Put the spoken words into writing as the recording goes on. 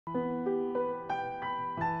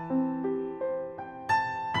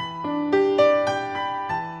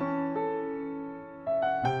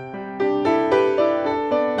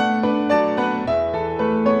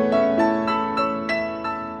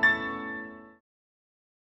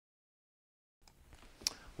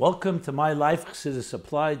Welcome to My Life Chassidus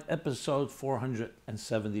Applied, episode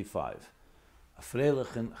 475, A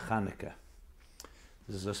Freilichen Chanukah.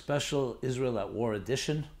 This is a special Israel at War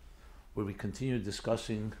edition, where we continue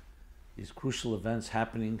discussing these crucial events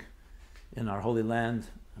happening in our Holy Land,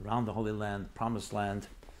 around the Holy Land, Promised Land,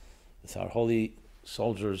 with our holy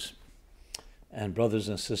soldiers and brothers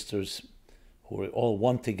and sisters who we're all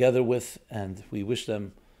one together with, and we wish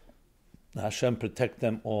them, Hashem protect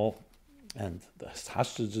them all, and the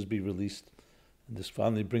hostages be released, and this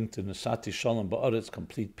finally bring to Nesati Shalom Ba'aretz,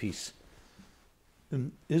 complete peace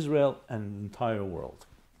in Israel and the entire world.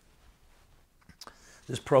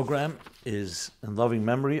 This program is in loving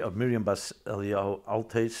memory of Miriam Bas Eliyahu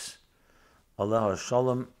Altes, Aleha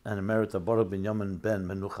Shalom, and Emerita Bora Ben Yamin Ben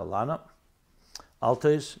Menucha Lana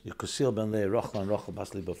Altes, Yekusil Ben Leah Rochlan Rochel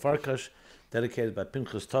Bas Liba Farkash, dedicated by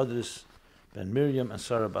Pinchas Tadris Ben Miriam and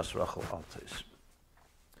Sarah Bas Rachel Altes.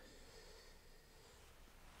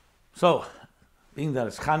 So, being that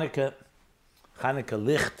it's Chanukah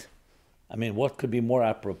Licht, I mean, what could be more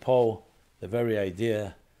apropos, the very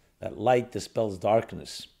idea that light dispels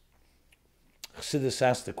darkness? Chassidus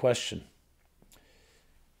asked the question,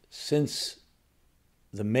 since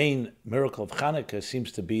the main miracle of Chanukah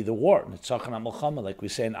seems to be the war, Nitzachon HaMilchama, like we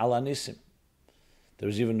say in Ala Nisim.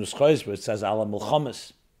 There's even Nuschos where it says Ala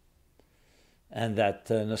Milchamas, and that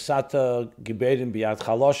Nasata Giberim Biyad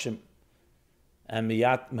Chaloshim, and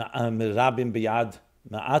Mirabim Biyad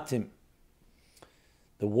Ma'atim,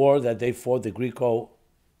 the war that they fought, the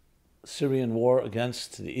Greco-Syrian war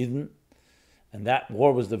against the Eden, and that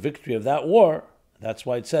war was the victory of that war. That's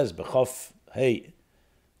why it says B'chof Hey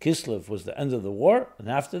Kislev was the end of the war, and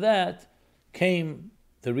after that came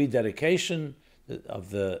the rededication of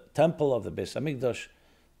the temple of the Beis Hamikdash,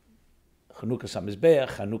 Chanukah's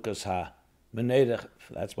HaMizbeach, Chanukah's HaMenorahs.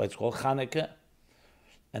 That's why it's called Chanukah.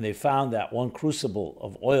 And they found that one crucible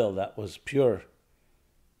of oil that was pure,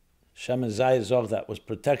 Shemen Zayizov, that was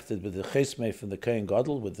protected with the chesmei from the Kohen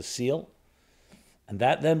Gadol, with the seal, and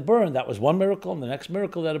that then burned. That was one miracle, and the next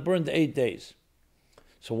miracle that it burned 8 days.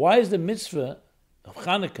 So why is the mitzvah of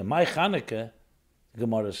Chanukah, my Chanukah, the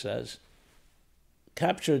Gemara says,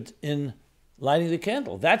 captured in lighting the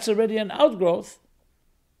candle? That's already an outgrowth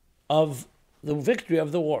of the victory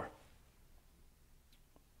of the war.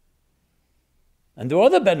 And there were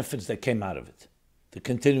other benefits that came out of it, the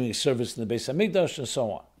continuing service in the Beis Hamikdash and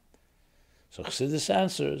so on. So Chassidus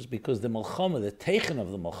answers, because the Milchama, the Teichen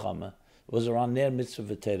of the Milchama, was around Ner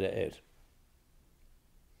Mitzvah V'Teira Er.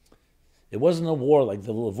 It wasn't a war like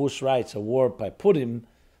the Levush writes, a war by Purim.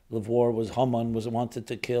 The war was Haman was wanted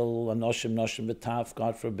to kill Anoshim B'Taf,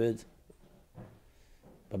 God forbid.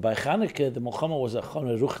 But by Chanukah, the Milchama was a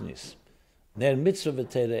Chana Ruchnis, Ner Mitzvah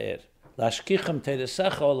V'Teira Er. The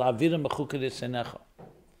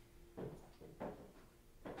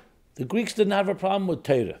Greeks didn't have a problem with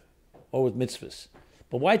Torah or with mitzvahs.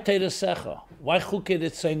 But why Torah Secha? Why Chukei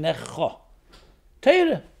Ritzenecha?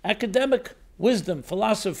 Torah, academic, wisdom,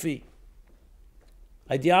 philosophy,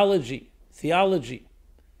 ideology, theology.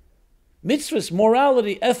 Mitzvahs,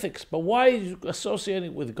 morality, ethics. But why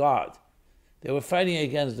associating with God? They were fighting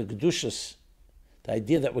against the Kedushas, the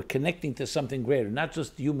idea that we're connecting to something greater, not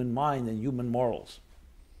just the human mind and human morals.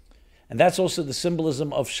 And that's also the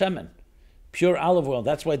symbolism of Shemen, pure olive oil.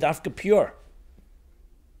 That's why Dafka pure.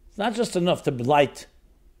 It's not just enough to light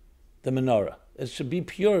the menorah. It should be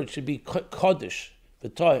pure. It should be Kodesh,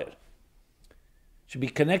 V'Toher. It should be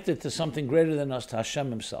connected to something greater than us, to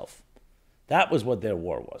Hashem himself. That was what their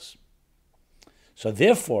war was. So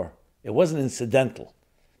therefore, it wasn't incidental.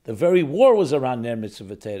 The very war was around Ner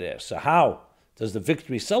Mitzvah V'Teira Er. So how does the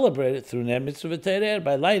victory celebrate it? Through Ner Mitzvah V'Teira Er,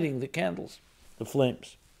 by lighting the candles, the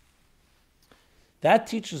flames. That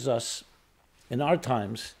teaches us, in our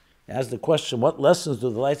times, as the question, what lessons do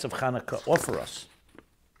the lights of Chanukah offer us?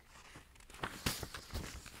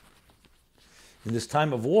 In this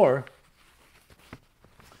time of war,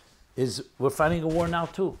 we're fighting a war now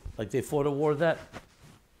too, like they fought a war then.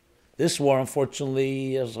 This war,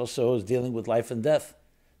 unfortunately, is dealing with life and death,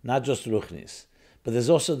 not just Ruchnis. But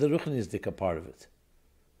there's also the Ruchnisdika part of it.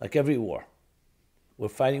 Like every war. We're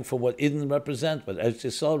fighting for what Eden represents, what Eretz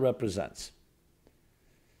Yisrael represents.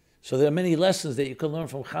 So there are many lessons that you can learn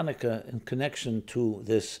from Chanukah in connection to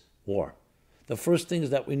this war. The first thing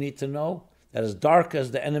is that we need to know that as dark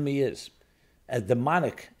as the enemy is, as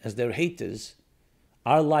demonic as their hate is,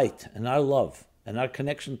 our light and our love and our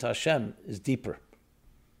connection to Hashem is deeper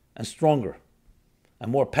and stronger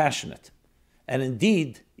and more passionate. And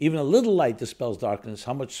indeed, even a little light dispels darkness,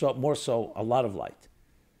 how much so, more so a lot of light.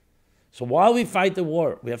 So while we fight the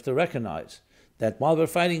war, we have to recognize that while we're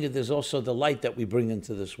fighting it, there's also the light that we bring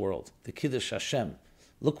into this world, the Kiddush Hashem,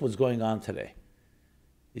 Look what's going on today.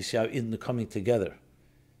 You see how Eden are coming together.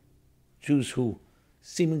 Jews who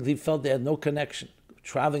seemingly felt they had no connection,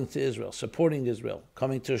 traveling to Israel, supporting Israel,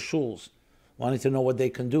 coming to shuls, wanting to know what they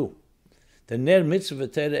can do. The ner mitzvah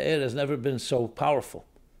Torah has never been so powerful.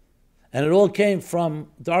 And it all came from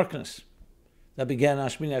darkness. That began on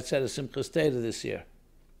Shmini Atzeres Simchas Torah this year.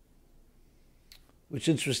 Which,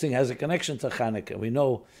 interesting, has a connection to Chanukah. We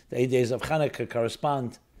know the 8 days of Chanukah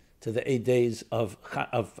correspond to the 8 days of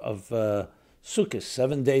Sukkot,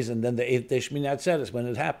 7 days, and then the 8th day Shmini Atzeres, when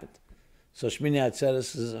it happened. So Shmini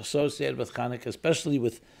Atzeres is associated with Chanukah, especially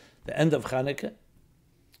with the end of Chanukah.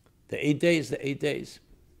 The 8 days.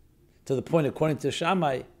 To the point, according to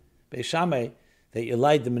Shammai, Beis Shammai, that you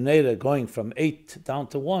light the menorah going from 8 down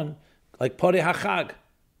to 1, like Porei HaChag.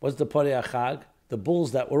 What's the Porei HaChag? The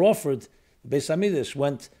bulls that were offered, the Beis Hamikdash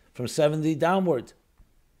went from 70 downward.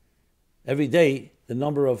 Every day, the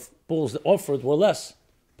number of bulls that offered were less.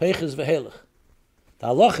 Peiches v'helech. The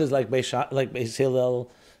halach is like Beis Hillel,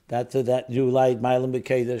 that you light Mailim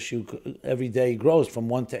B'Kedesh, every day grows from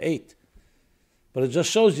 1 to 8. But it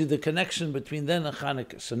just shows you the connection between then and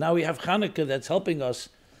Chanukah. So now we have Chanukah that's helping us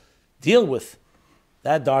deal with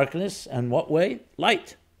that darkness. And what way?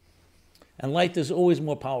 Light. And light is always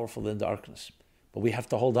more powerful than darkness. But we have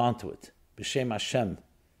to hold on to it. B'Shem Hashem,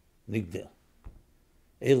 Nigdel.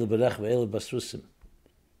 Eile Berech ve'eile Basrusim.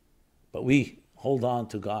 But we hold on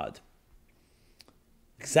to God.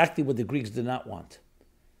 Exactly what the Greeks did not want.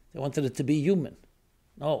 They wanted it to be human.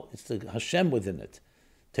 No, it's the Hashem within it.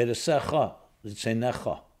 Teresecha,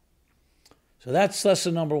 Ritzenecha. So that's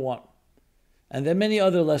lesson number 1. And there are many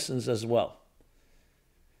other lessons as well.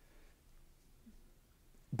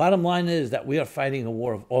 Bottom line is that we are fighting a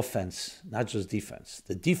war of offense, not just defense.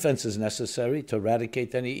 The defense is necessary to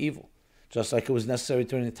eradicate any evil, just like it was necessary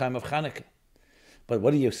during the time of Chanukah. But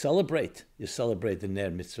what do you celebrate? You celebrate the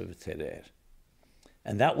ner mitzvah v'terer.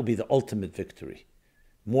 And that will be the ultimate victory.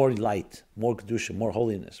 More light, more kedusha, more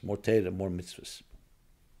holiness, more Torah, more mitzvahs.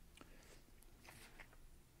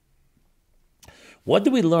 What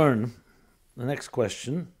do we learn? The next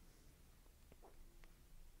question.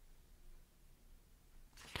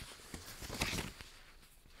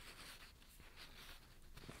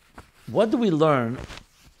 What do we learn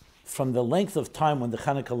from the length of time when the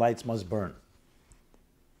Chanukah lights must burn?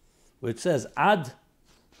 Where it says, Mishatishka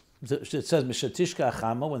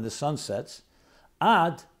Achama, when the sun sets,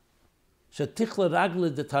 Ad Shatichla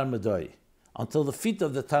Ragle de Tarmudoi, until the feet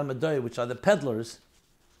of the Tarmudoi, which are the peddlers,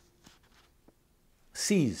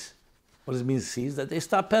 cease. What does it mean cease? That they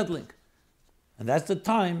stop peddling. And that's the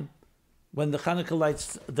time when the Chanukah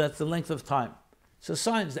lights, that's the length of time. It's a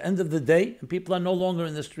sign, it's the end of the day, and people are no longer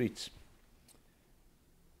in the streets.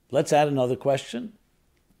 Let's add another question.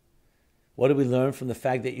 What do we learn from the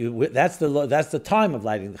fact that that's the time of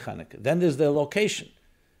lighting the Chanukah? Then there's the location.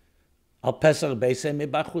 Al Pesach Beisei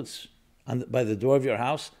Mebachutz, by the door of your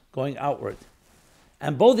house, going outward.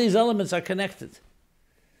 And both these elements are connected.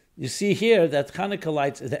 You see here that Chanukah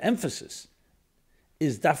lights, the emphasis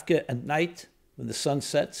is dafke at night, when the sun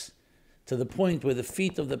sets, to the point where the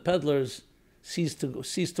feet of the peddlers cease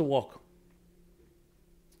to walk.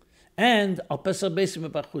 And Al Pesach Beisei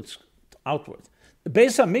Mebachutz, outward. The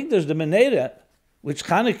Beis Hamikdash, the menorah, which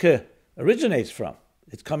Chanukah originates from,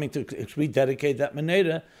 it's coming to rededicate that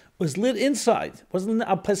menorah, was lit inside. It wasn't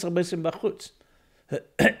Al Pesach Beisei Mebachutz.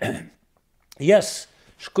 Yes,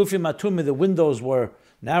 Shkufim Atumi, the windows were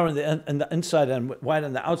narrow in the inside and wide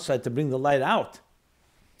on the outside to bring the light out.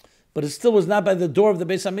 But it still was not by the door of the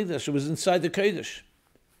Beis Hamikdash. It was inside the Kodesh,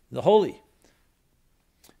 the holy.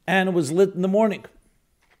 And it was lit in the morning.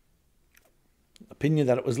 Opinion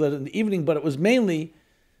that it was lit in the evening, but it was mainly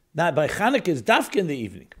not by Chanukah, it's dafka in the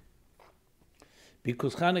evening.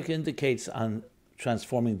 Because Chanukah indicates on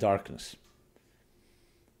transforming darkness.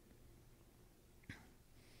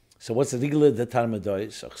 So what's the dreidel the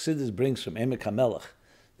Tarmudoi? So Chassidus brings from Emek HaMelech.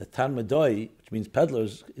 The Tarmudoi, which means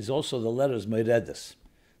peddlers, is also the letters brightest,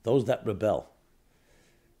 those that rebel.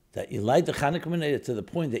 That you light the Chanukah menorah to the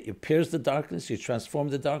point that you pierce the darkness, you transform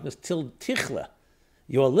the darkness till tichla.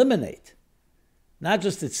 You eliminate. Not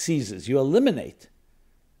just it ceases, you eliminate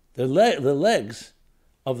the legs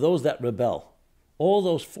of those that rebel. All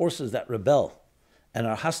those forces that rebel and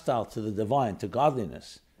are hostile to the divine, to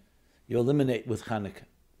godliness, you eliminate with Chanukah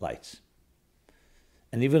lights.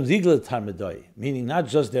 And even dreidel Tarmudoi, meaning not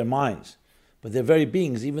just their minds, but their very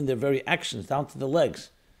beings, even their very actions, down to the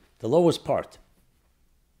legs, the lowest part.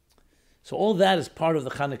 So all that is part of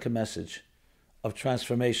the Chanukah message of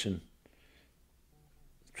transformation.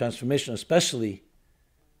 Transformation, especially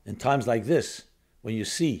in times like this, when you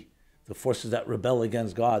see the forces that rebel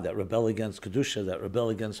against God, that rebel against Kedusha, that rebel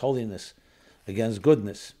against holiness, against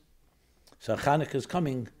goodness. So Chanukah is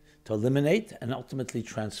coming to eliminate and ultimately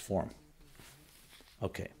transform.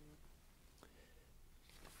 Okay.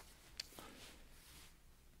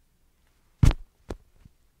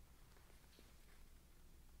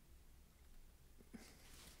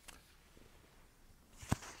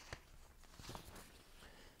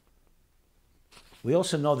 We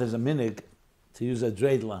also know there's a minig to use a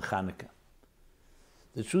dreidel on Chanukah.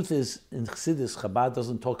 The truth is, in Chassidus, Chabad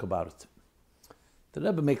doesn't talk about it. The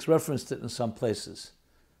Rebbe makes reference to it in some places.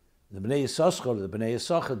 The Bnei Yisachar, the Bnei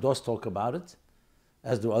Yisachar does talk about it,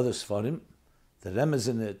 as do other Sfarim. The Remez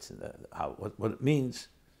in it, what it means,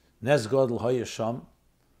 Nes Godel Hoyasham.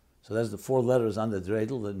 So that's the 4 letters on the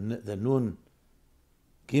dreidel, the Nun,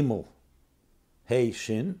 Gimel, Hey,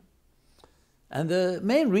 Shin. And the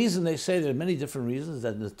main reason they say, there are many different reasons,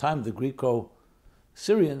 that in the time of the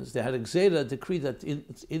Greco-Syrians, they had a Gzeda decree that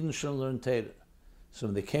Eden shouldn't learn Torah. So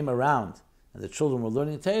when they came around and the children were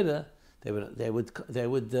learning Torah, they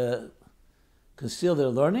would conceal their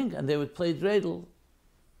learning, and they would play dreidel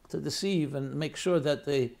to deceive and make sure that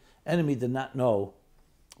the enemy did not know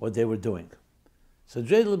what they were doing. So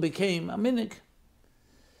dreidel became a minig.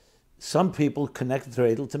 Some people connect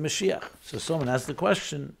dreidel to Moshiach. So someone asked the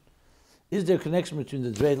question, is there a connection between the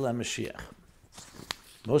dreidel and Moshiach?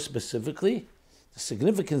 Most specifically, the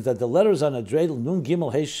significance that the letters on a dreidel, Nun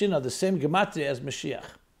Gimel Hey Shin, are the same gematria as Moshiach.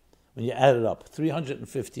 When you add it up,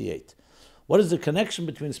 358. What is the connection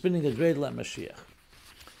between spinning a dreidel and Moshiach?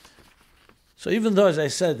 So even though, as I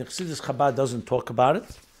said, the Chassidus Chabad doesn't talk about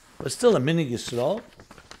it, but still a minig Yisrael.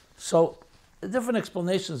 So the different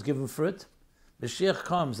explanations given for it. Moshiach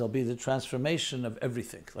comes, there'll be the transformation of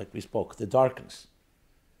everything, like we spoke, the darkness.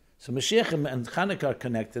 So Moshiach and Chanukah are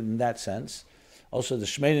connected in that sense. Also the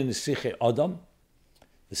Shmeina Nesiche Adam,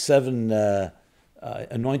 the 7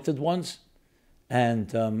 anointed ones, and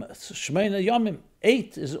Shmeina Yomim.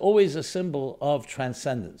 8 is always a symbol of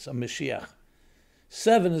transcendence, of Moshiach.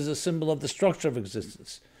 7 is a symbol of the structure of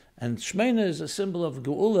existence. And Shmeina is a symbol of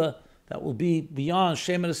Geula that will be beyond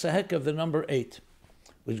Shemer Saheka of the number 8,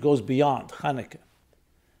 which goes beyond Chanukah.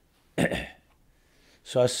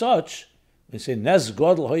 So as such, we say Nes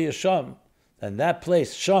Godel Hoyasham, and that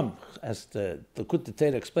place, Sham, as the Kut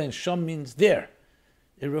Torah explains, Sham means there.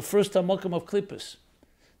 It refers to a Mokum of Klippus.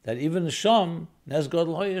 That even in Sham, Nes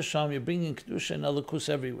Godel Hoyasham, you're bringing Kedusha and Elokus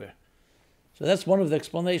everywhere. So that's one of the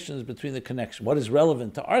explanations between the connection. What is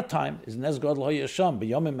relevant to our time is Nes Godel Hoyasham,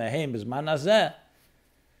 B'yomim Mehem is Manazeh,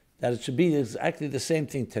 that it should be exactly the same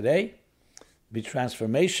thing today, be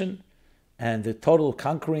transformation and the total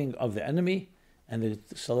conquering of the enemy, and the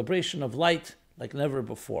celebration of light like never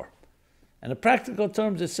before. And in practical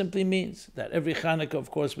terms, it simply means that every Chanukah,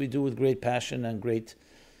 of course, we do with great passion and great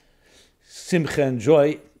simcha and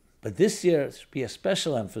joy. But this year, it should be a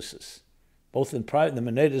special emphasis, both in private, the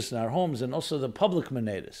menorahs in our homes, and also the public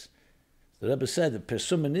menorahs. The Rebbe said that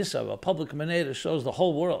Persum Nisav, a public menorah, shows the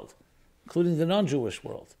whole world, including the non-Jewish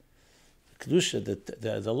world. The Kedusha,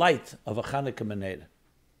 the light of a Chanukah menorah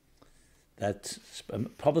that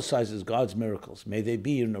publicizes God's miracles. May they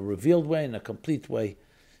be in a revealed way, in a complete way,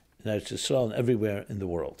 in Eretz Yisrael and everywhere in the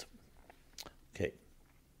world. Okay.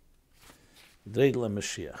 Dreidel and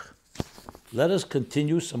Mashiach. Let us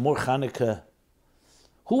continue some more Chanukah.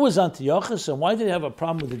 Who was Antiochus, and why did he have a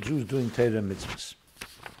problem with the Jews doing Torah and Mitzvos?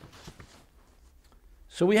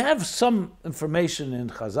 So we have some information in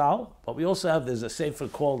Chazal, but we also have, there's a Sefer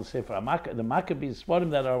called the Sefer the Maccabees, Svarim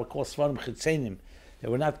that are called Svarim Chitzenim. They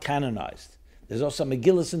were not canonized. There's also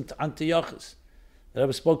Megillus and Antiochus. The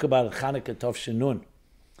Rebbe spoke about it, Chanukah Tov Shinun.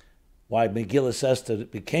 Why Megillus Esther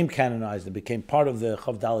became canonized and became part of the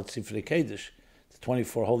Chav Dalet Sifrei Kodesh, the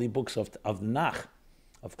 24 holy books of the Nach,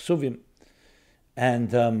 of Ksuvim. And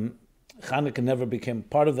Chanukah never became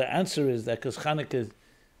part of the answer is that because Chanukah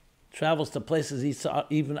travels to places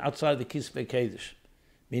even outside the Kisvei Kodesh,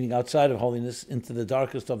 meaning outside of holiness, into the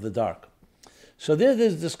darkest of the dark. So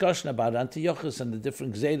there's discussion about Antiochus and the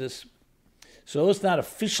different Gzedas. So it's not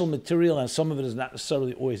official material, and some of it is not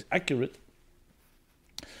necessarily always accurate.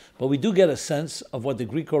 But we do get a sense of what the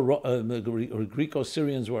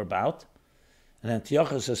Greco-Syrians were about, and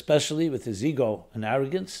Antiochus especially with his ego and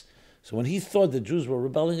arrogance. So when he thought the Jews were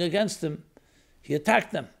rebelling against him, he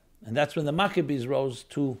attacked them. And that's when the Maccabees rose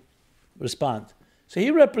to respond. So he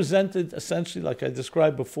represented essentially, like I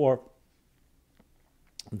described before,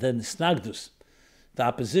 the Snagdus, the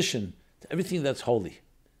opposition to everything that's holy.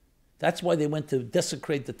 That's why they went to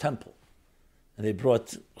desecrate the temple. And they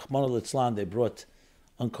brought, Rachmana litzlan, they brought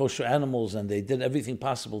unkosher animals, and they did everything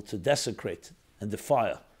possible to desecrate and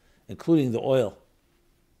defile, including the oil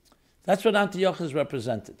That's what Antiochus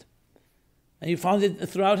represented. And you found it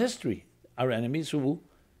throughout history. Our enemies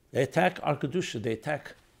they attack our Kedusha, they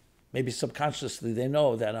attack, maybe subconsciously, they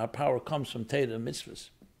know that our power comes from Torah and Mitzvos.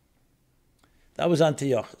 That was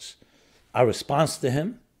Antiochus. Our response to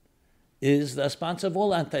him is the response of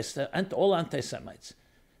all anti-Semites.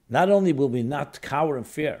 Not only will we not cower in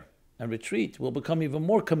fear and retreat, we'll become even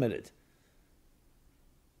more committed.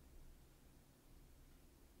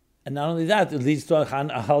 And not only that, it leads to a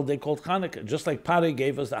holiday called Chanukah, just like Pari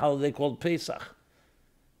gave us the holiday called Pesach.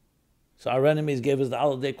 So our enemies gave us the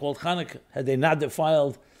holiday called Chanukah. Had they not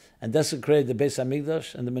defiled and desecrated the Beis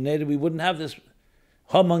Hamikdash and the menorahs, we wouldn't have this.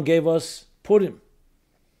 Haman gave us Purim.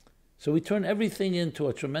 So we turn everything into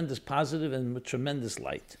a tremendous positive and a tremendous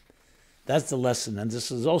light. That's the lesson. And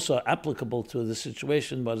this is also applicable to the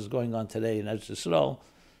situation, what is going on today in Eretz Yisrael,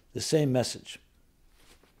 the same message.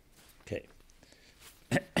 Okay.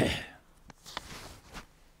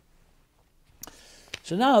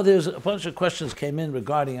 So now there's a bunch of questions came in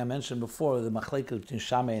regarding, I mentioned before, the machlekes between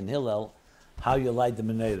Shammai and Hillel, how you light the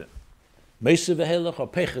menorah. Meisa v'helech or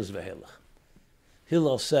peches v'helech.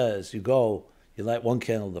 Hillel says you light one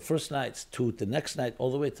candle the first night, two the next night,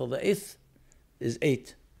 all the way till the 8th is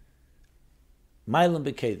 8. Mailam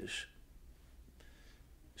b'kedush.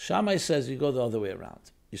 Shammai says you go the other way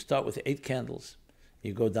around. You start with 8 candles,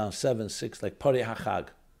 you go down 7, 6, like Pari HaChag,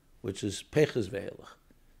 which is peches v'helech,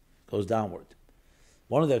 goes downward.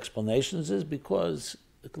 One of the explanations is because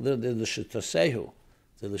the L'shitosehu,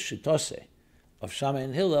 the L'shitose of Shammai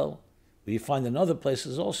and Hillel, we find in other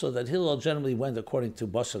places also that Hillel generally went according to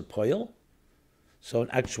Basar Poyel, so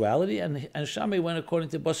in actuality, and Shammai went according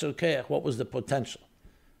to Basar Keach, what was the potential.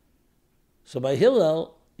 So by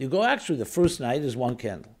Hillel, you go actually, the first night is 1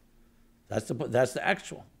 candle. That's the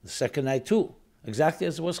actual. The second night 2, exactly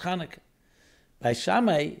as it was Chanukah. By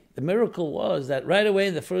Shammai, the miracle was that right away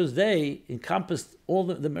the first day encompassed all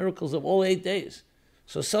the miracles of all 8 days.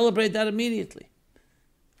 So celebrate that immediately.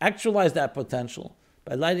 Actualize that potential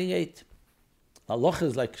by lighting 8. Halacha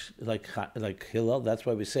is like Hillel. That's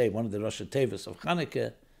why we say one of the Rosh Tevis of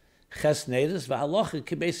Chanukah, Ches Neiris v'Halacha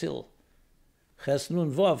ki Beis Hillel. Ches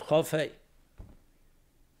Nun Vav Chof Hei.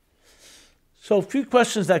 So a few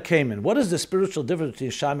questions that came in. What is the spiritual difference between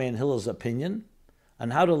Shammai and Hillel's opinion,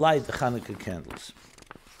 and how to light the Chanukah candles?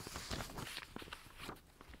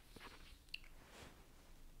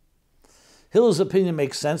 Hillel's opinion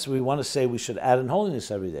makes sense. We want to say we should add in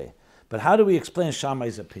holiness every day. But how do we explain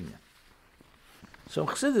Shammai's opinion? So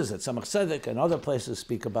Chassidus at Tzemach Tzedek and other places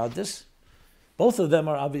speak about this. Both of them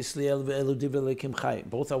are obviously El ve'elu divrei Elokim Chayim.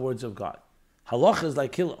 Both are words of God. Halacha is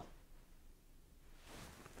like Hillel.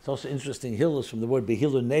 It's also interesting, Hillel is from the word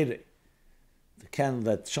Behilul Neireh, the candle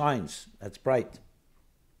that shines, that's bright.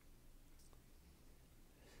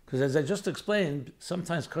 Because as I just explained,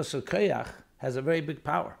 sometimes Kosher Koyach has a very big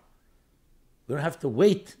power. We don't have to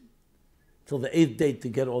wait till the 8th day to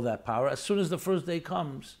get all that power. As soon as the first day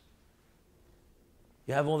comes,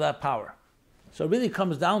 you have all that power. So it really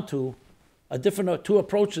comes down to two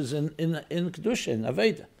approaches in Kedusha, in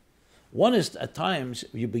Aveda. One is at times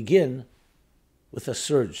you begin with a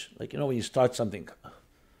surge, like when you start something.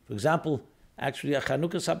 For example, actually a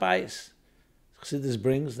Chanukah Sabayis. Chassidus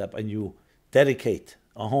brings that when you dedicate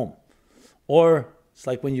a home. Or it's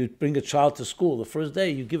like when you bring a child to school, the first day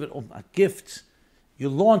you give it gifts, you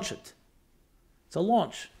launch it. It's a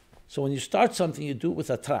launch. So when you start something, you do it with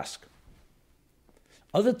a trask.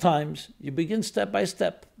 Other times, you begin step by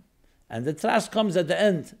step, and the trask comes at the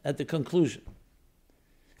end, at the conclusion.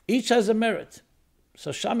 Each has a merit.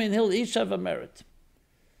 So Shammai and Hillel each have a merit.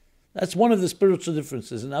 That's one of the spiritual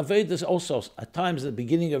differences. And Aveda also, at times, at the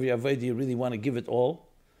beginning of your Aveda, you really want to give it all.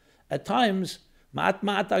 At times, Ma'at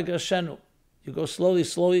Agashenu, you go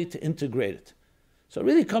slowly to integrate it. So it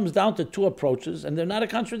really comes down to 2 approaches, and they're not a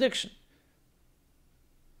contradiction.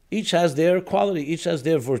 Each has their quality, each has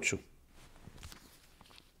their virtue.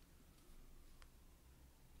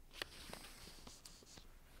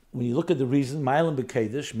 When you look at the reason, Mailam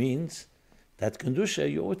B'Kedesh means that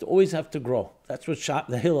Kedusha, you always have to grow. That's what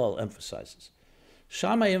the Hillel emphasizes.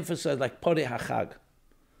 Shammai emphasizes like Pari HaChag.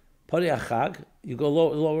 Pari HaChag, you go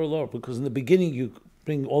lower, because in the beginning you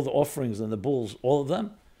bring all the offerings and the bulls, all of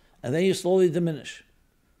them, and then you slowly diminish.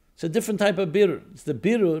 It's a different type of birur. It's the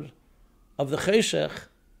birur of the cheshech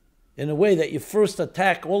in a way that you first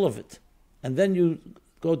attack all of it, and then you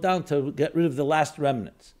go down to get rid of the last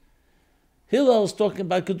remnants. Hillel is talking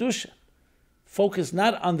about Kedusha. Focus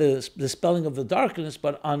not on the dispelling of the darkness,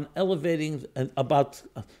 but on elevating and about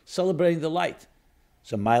celebrating the light.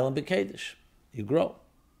 So Mailam B'Kedesh, you grow.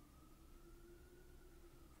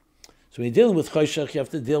 So when you're dealing with Choshech, you have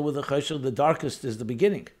to deal with the Choshech. The darkest is the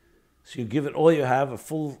beginning. So you give it all you have, a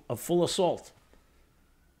full assault,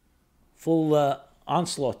 full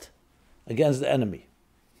onslaught against the enemy.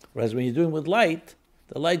 Whereas when you're doing with light,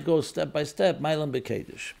 the light goes step by step, Mailam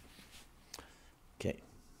B'Kedesh. Okay.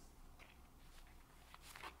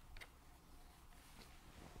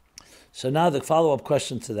 So now the follow-up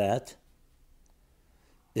question to that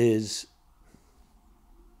is,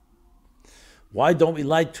 why don't we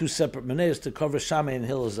light two separate menorahs to cover Shammai and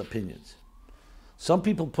Hillel's opinions? Some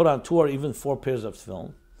people put on 2 or even 4 pairs of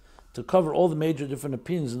tefillin to cover all the major different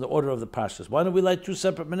opinions in the order of the pashas. Why don't we light 2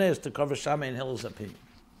 separate menorahs to cover Shammai and Hillel's opinion?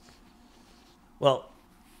 Well,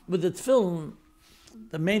 with the tefillin,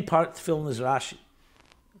 the main part of tefillin is Rashi.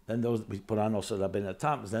 Then those we put on also Rabbeinu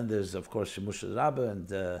Tam. Then there's of course Shemush Rabbah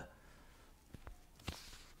and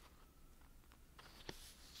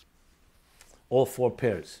all 4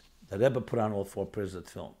 pairs. The Rebbe put on all 4 pairs of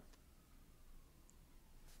tefillin.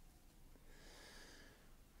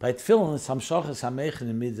 By tefillin, it's Hamshachas Hameichen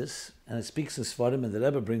and Midas, and it speaks in Svarim, and the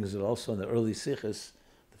Rebbe brings it also in the early Sichos.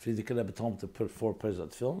 The Frierdiker Rebbe told him to put 4 pairs of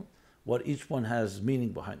tefillin, what each one has meaning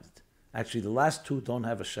behind it. Actually, the last 2 don't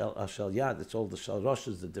have a shel yad, it's all the shel rosh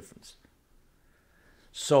is the difference.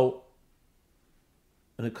 So,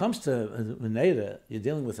 when it comes to menorah, you're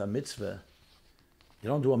dealing with a mitzvah, you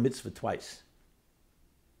don't do a mitzvah twice.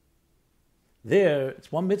 There,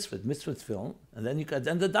 it's one mitzvah tefillin, and then at the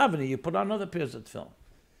end of the davening, you put on other pairs of tefillin.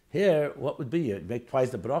 Here, what would be? You make twice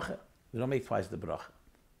the bracha? We don't make twice the bracha.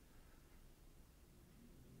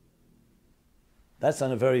 That's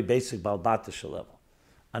on a very basic balbatisha level.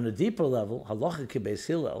 On a deeper level, halacha kebeis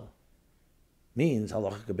Hillel means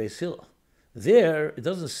halacha kebeis Hillel. There, it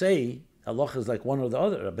doesn't say halacha is like one or the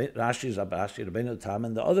other. Rashi is Abashi, Rabbeinu Tam,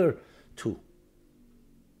 and the other 2,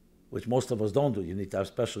 which most of us don't do. You need to have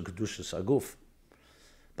special kedushas aguf.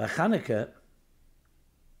 By Chanukah,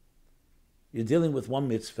 you're dealing with one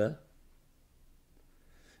mitzvah,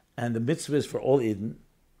 and the mitzvah is for all Eden,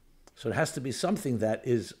 so it has to be something that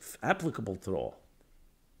is applicable to all.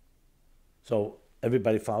 So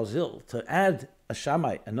everybody follows Hillel. To add a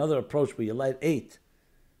Shammai, another approach where you light 8,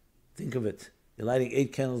 think of it, you're lighting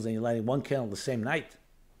 8 candles and you're lighting 1 candle the same night.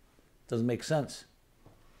 Doesn't make sense.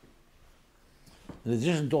 In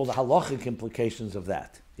addition to all the halachic implications of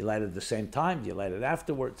that, you light it at the same time, you light it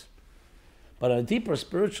afterwards. But on a deeper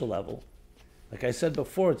spiritual level, like I said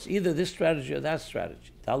before, it's either this strategy or that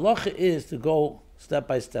strategy. The halacha is to go step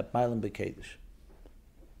by step, Mailam B'Kedesh.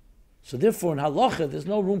 So therefore, in halacha, there's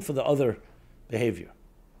no room for the other behavior.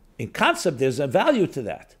 In concept, there's a value to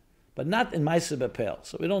that, but not in Maaseh B'Peil.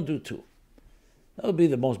 So we don't do 2. That would be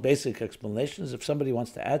the most basic explanations. If somebody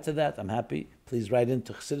wants to add to that, I'm happy. Please write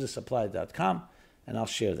into chassidusapply.com, and I'll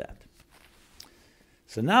share that.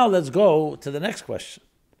 So now let's go to the next question.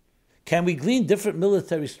 Can we glean different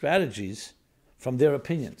military strategies from their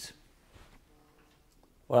opinions?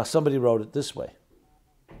 Well, somebody wrote it this way.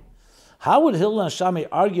 How would Hillel and Shammai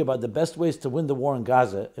argue about the best ways to win the war in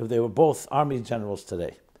Gaza if they were both army generals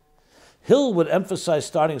today? Hillel would emphasize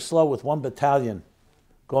starting slow with 1 battalion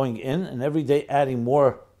going in and every day adding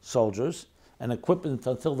more soldiers and equipment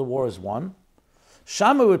until the war is won.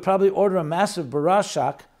 Shammai would probably order a massive barrage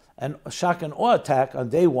shock and awe attack on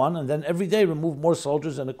day 1 and then every day remove more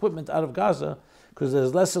soldiers and equipment out of Gaza because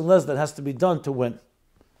there's less and less that has to be done to win.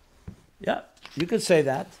 Yeah, you could say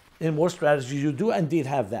that. In more strategies, you do indeed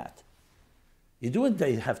have that. You do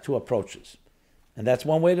indeed have 2 approaches. And that's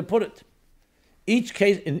one way to put it. Each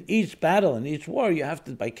case, in each battle, in each war, you have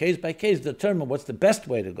to, by case, determine what's the best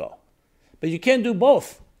way to go. But you can't do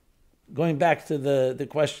both. Going back to the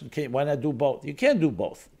question, why not do both? You can't do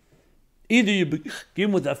both. Either you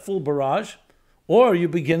begin with that full barrage, or you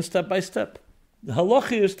begin step by step. The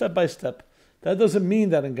halacha is step by step. That doesn't mean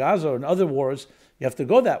that in Gaza or in other wars, you have to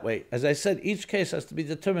go that way. As I said, each case has to be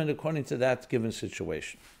determined according to that given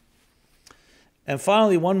situation. And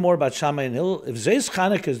finally, one more about Shammai and Hillel. If Zos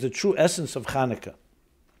Chanukah is the true essence of Chanukah,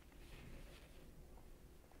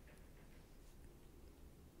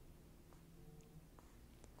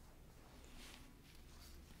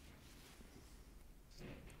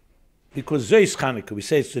 because Zos Chanukah, we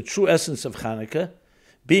say it's the true essence of Chanukah,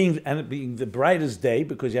 being the brightest day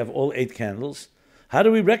because you have all 8 candles. How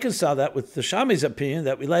do we reconcile that with the Shammai's opinion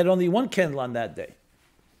that we light only 1 candle on that day?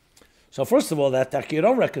 So first of all, that you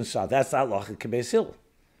don't reconcile. That's not halacha kebeis Hillel,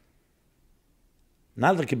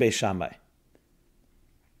 not the Beis Shammai.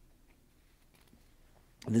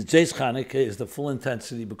 The Zos Chanukah is the full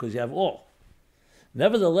intensity because you have all.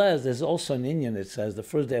 Nevertheless, there's also an inyan. It says the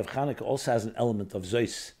first day of Chanukah also has an element of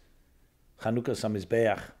Zos Chanukah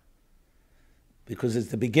Samizbeach because it's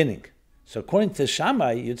the beginning. So according to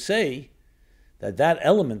Shammai, you'd say that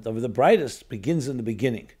element of the brightest begins in the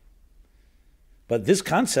beginning. But this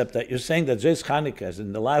concept that you're saying that Zos Chanukah is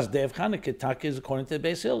in the last day of Chanukah, Taka is according to the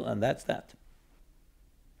Beis Hillel, and that's that.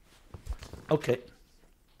 Okay.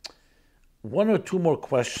 One or two more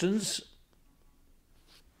questions.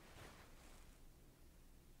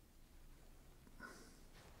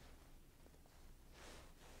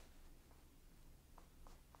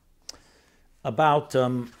 About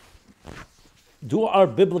do our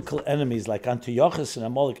biblical enemies like Antiochus and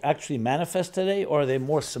Amalek actually manifest today, or are they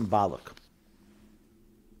more symbolic?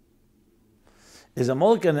 Is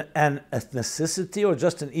Amalek an ethnicity or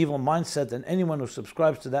just an evil mindset, and anyone who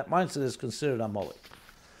subscribes to that mindset is considered Amalek?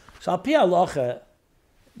 So, al pi halacha,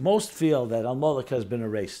 most feel that Amalek has been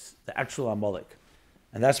erased, the actual Amalek.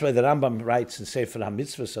 And that's why the Rambam writes in Sefer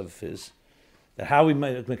HaMitzvos of his, that how we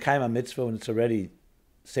mekayim a mitzvah when it's already,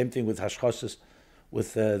 same thing with Hashchosis,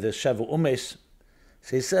 with the Sheva Umes.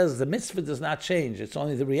 So he says the mitzvah does not change, it's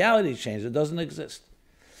only the reality changes, it doesn't exist.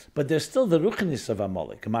 But there's still the ruchnis of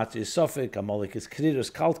Amalek. Amalek is sofik, Amalek is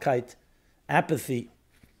krirus, kaltkeit, apathy.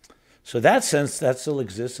 So that sense, that still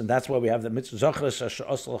exists, and that's why we have the mitzvah zochres asher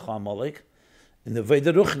oslecha Amalek in the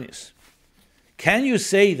Veda ruchnis. Can you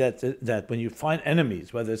say that when you find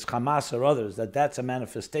enemies, whether it's Hamas or others, that that's a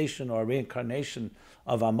manifestation or a reincarnation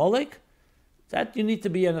of Amalek? That you need to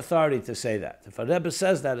be an authority to say that. If a Rebbe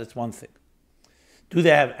says that, it's one thing. Do they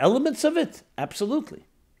have elements of it? Absolutely.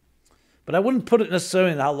 But I wouldn't put it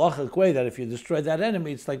necessarily in a halachic way that if you destroy that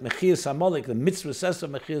enemy, it's like Mechias Amalek, the mitzvah says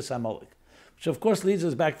of Mechias Amalek. Which of course leads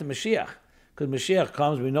us back to Moshiach. Because Moshiach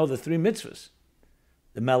comes, we know the three mitzvahs.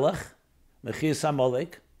 The Melech, Mechias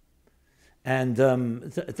Amalek, and going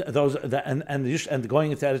into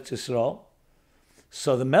Eretz Yisrael.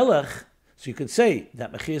 So the Melech, so you could say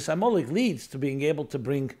that Mechias Amalek leads to being able to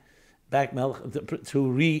bring back Melech,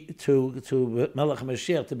 to Melech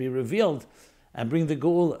Mashiach to be revealed and bring the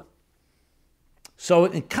Geula. So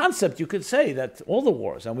in concept, you could say that all the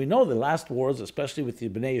wars, and we know the last wars, especially with the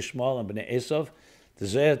Bnei Yishmael and Bnei Esav, the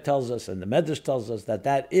Zohar tells us and the Medrash tells us that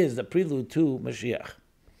that is the prelude to Mashiach.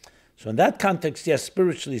 So in that context, yes,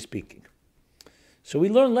 spiritually speaking. So we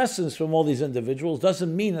learn lessons from all these individuals.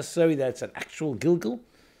 Doesn't mean necessarily that it's an actual Gilgal.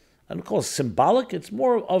 And of course, symbolic, it's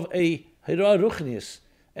more of a Hira Ruchnius.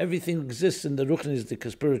 Everything exists in the Ruchnius, the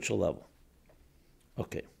spiritual level.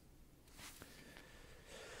 Okay.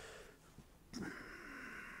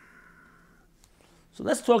 So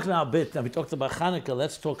let's talk now a bit. Now we talked about Chanukah.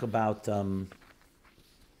 Let's talk about the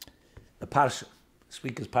Parsha. This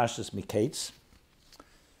week is Parshas Miketz.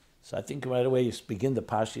 So I think right away you begin the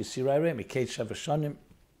Parsha. You see right away Miketz Sheva Shonim.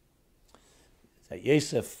 That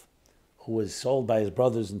Yosef, who was sold by his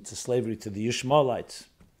brothers into slavery to the Yishmaelites,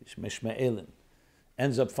 Ishmaelim,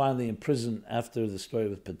 ends up finally in prison after the story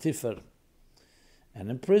with Potiphar. And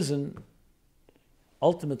in prison,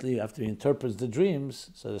 ultimately, after he interprets the dreams,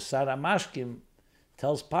 so the Sarah Mashkim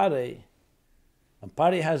tells Parei, when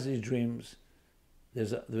Parei has these dreams,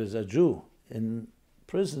 there's a Jew in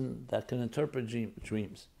prison that can interpret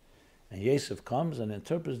dreams. And Yosef comes and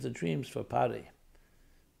interprets the dreams for Parei.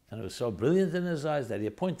 And it was so brilliant in his eyes that he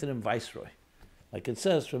appointed him viceroy. Like it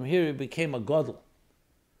says, from here he became a gadol.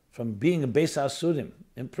 From being a Beis Asurim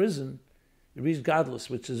in prison, he reached godless,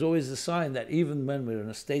 which is always a sign that even when we're in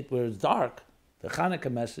a state where it's dark, the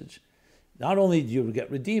Chanukah message, not only do you get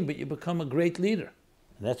redeemed, but you become a great leader.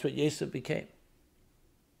 And that's what Yosef became.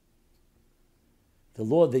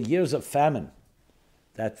 The years of famine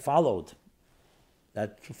that followed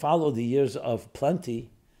the years of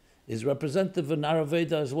plenty, is representative of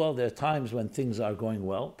Naraveda as well. There are times when things are going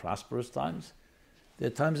well, prosperous times. There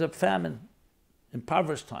are times of famine,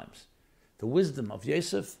 impoverished times. The wisdom of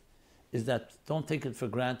Yosef is that don't take it for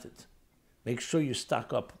granted. Make sure you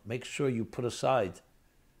stock up. Make sure you put aside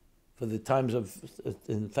for the times of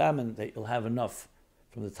in famine that you'll have enough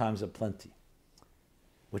from the times of plenty.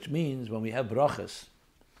 Which means when we have brachas,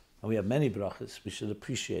 and we have many brachas, we should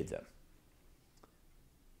appreciate them.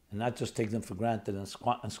 And not just take them for granted and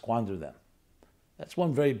squander them. That's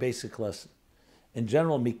one very basic lesson. In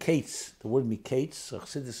general, miketz, the word miketz,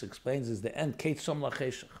 Chassidus explains, is the end, ketz som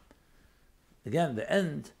lacheshach. Again, the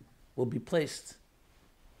end will be placed.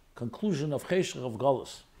 Conclusion of cheshach, of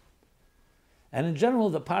galus. And in general,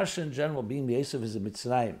 the parsha in general, being the Yosef is a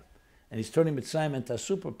Mitzrayim, and he's turning Mitzrayim into a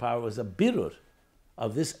superpower, is a birur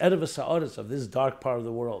of this erev ha'aretz, of this dark part of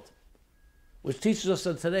the world, which teaches us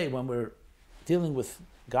that today, when we're dealing with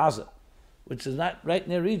Gaza, which is not right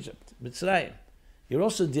near Egypt, Mitzrayim, you're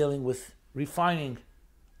also dealing with refining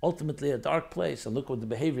ultimately a dark place. And look what the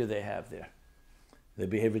behavior they have there. The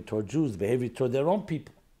behavior toward Jews, the behavior toward their own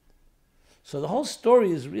people. So the whole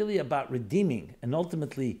story is really about redeeming and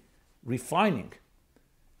ultimately refining,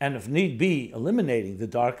 and if need be, eliminating the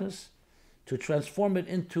darkness, to transform it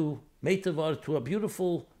into Meitavar, to a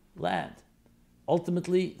beautiful land.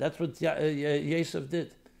 Ultimately, that's what Yosef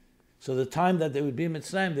did. So the time that they would be in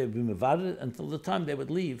Mitzrayim, they would be Mevared until the time they would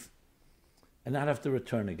leave and not have to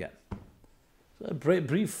return again. So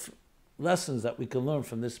brief lessons that we can learn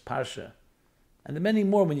from this parsha. And there are many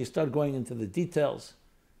more when you start going into the details.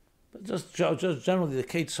 But just generally the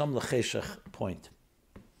Kate Som L'Cheshach point.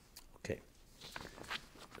 Okay.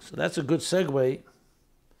 So that's a good segue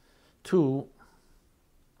to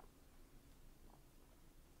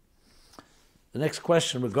the next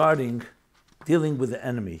question regarding dealing with the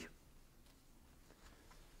enemy.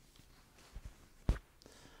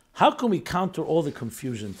 How can we counter all the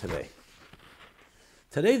confusion today?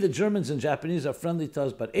 Today the Germans and Japanese are friendly to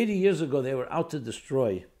us, but 80 years ago they were out to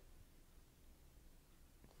destroy.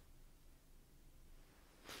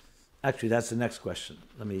 Actually, that's the next question.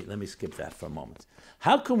 Let me skip that for a moment.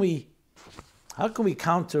 How can we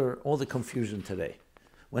counter all the confusion today?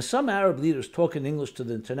 When some Arab leaders talk in English to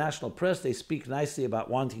the international press, they speak nicely about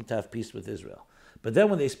wanting to have peace with Israel. But then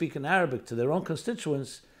when they speak in Arabic to their own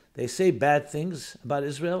constituents, they say bad things about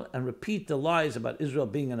Israel and repeat the lies about Israel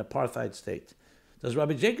being an apartheid state. Does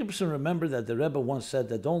Rabbi Jacobson remember that the Rebbe once said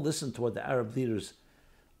that don't listen to what the Arab leaders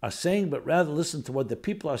are saying, but rather listen to what the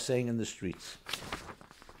people are saying in the streets?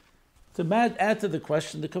 To add to the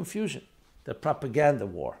question, the confusion, the propaganda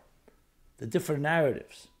war, the different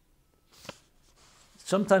narratives.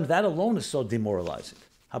 Sometimes that alone is so demoralizing.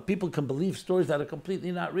 How people can believe stories that are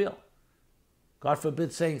completely not real. God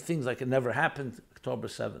forbid saying things like it never happened, October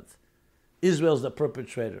 7th. Israel's the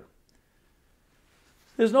perpetrator.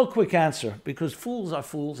 There's no quick answer because fools are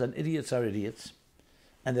fools and idiots are idiots.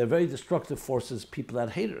 And they're very destructive forces, people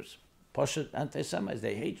that haters. Pashut anti-Semites,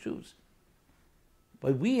 they hate Jews.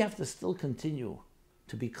 But we have to still continue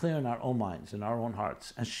to be clear in our own minds, in our own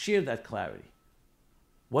hearts, and share that clarity.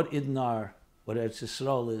 What Idnar, what Eretz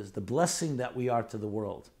Yisrael is, the blessing that we are to the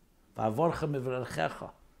world.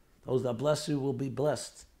 Those that bless you will be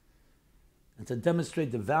blessed. And to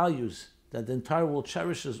demonstrate the values that the entire world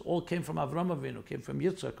cherishes all came from Avraham Avinu, came from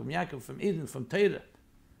Yitzchak, from Yaakov, from Eden, from Torah.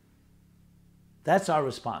 That's our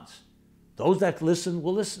response. Those that listen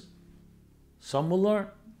will listen. Some will learn.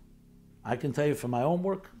 I can tell you from my own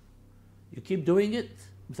work, you keep doing it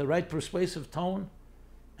with the right persuasive tone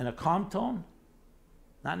and a calm tone,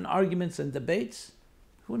 not in arguments and debates.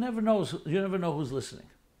 Who never knows? You never know who's listening.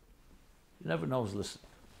 You never know who's listening.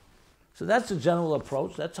 So that's the general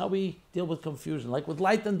approach. That's how we deal with confusion, like with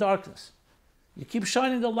light and darkness. You keep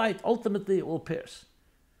shining the light, ultimately it will pierce.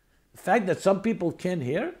 The fact that some people can't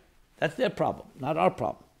hear, that's their problem, not our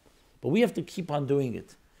problem. But we have to keep on doing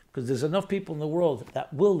it, because there's enough people in the world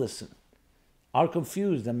that will listen, are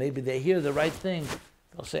confused, and maybe they hear the right thing.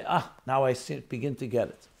 They'll say, now I begin to get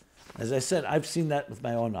it. As I said, I've seen that with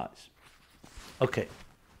my own eyes. Okay,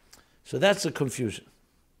 so that's the confusion.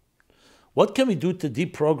 What can we do to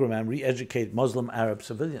deprogram and re-educate Muslim Arab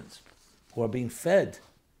civilians who are being fed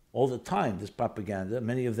all the time this propaganda,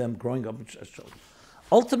 many of them growing up in children?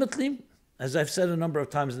 Ultimately, as I've said a number of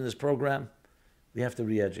times in this program, we have to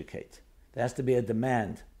re-educate. There has to be a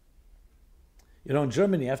demand. You know, in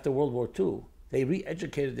Germany, after World War II, they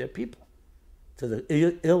re-educated their people to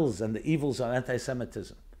the ills and the evils of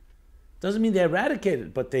anti-Semitism. Doesn't mean they eradicated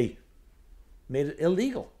it, but they made it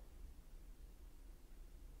illegal.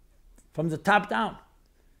 From the top down.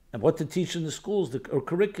 And what to teach in the schools, or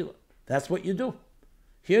curriculum. That's what you do.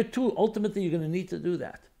 Here too, ultimately you're going to need to do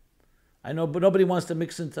that. I know, but nobody wants to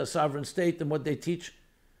mix into a sovereign state and what they teach.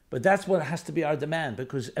 But that's what has to be our demand,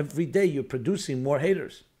 because every day you're producing more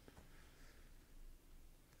haters.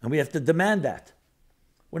 And we have to demand that.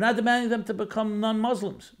 We're not demanding them to become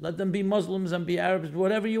non-Muslims. Let them be Muslims and be Arabs,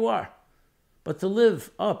 whatever you are. But to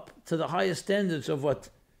live up to the highest standards of what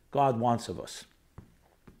God wants of us.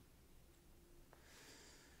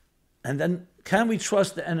 And then, can we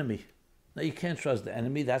trust the enemy? No, you can't trust the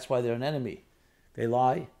enemy. That's why they're an enemy. They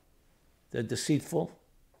lie. They're deceitful.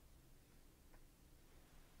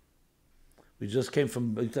 We just came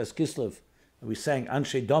from B'chas Kislev, and we sang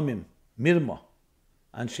Anshe Domim, Mirma,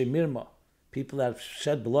 Anshe Mirma, people that have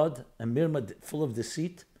shed blood, and Mirma, full of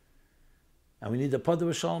deceit. And we need the Pada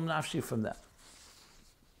V'Shalom Nafshi from that.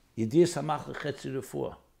 Yediyah Samach L'Chetzi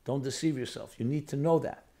Refuah. Don't deceive yourself. You need to know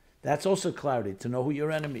that. That's also clarity, to know who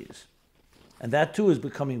your enemy is. And that too is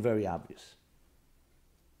becoming very obvious.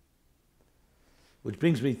 Which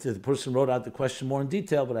brings me to the person who wrote out the question more in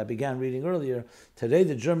detail, but I began reading earlier. Today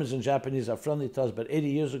the Germans and Japanese are friendly to us, but 80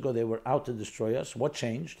 years ago they were out to destroy us. What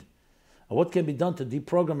changed? And what can be done to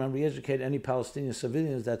deprogram and re-educate any Palestinian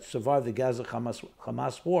civilians that survived the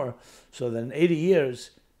Gaza-Hamas war, so that in 80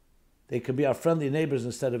 years they could be our friendly neighbors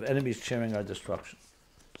instead of enemies cheering our destruction.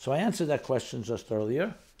 So I answered that question just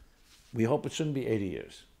earlier. We hope it shouldn't be 80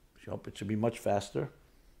 years. We hope it should be much faster.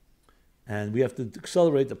 And we have to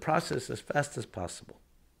accelerate the process as fast as possible.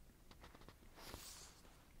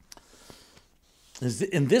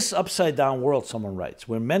 In this upside-down world, someone writes,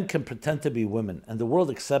 where men can pretend to be women and the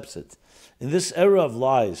world accepts it, in this era of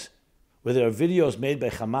lies, where there are videos made by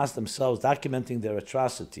Hamas themselves documenting their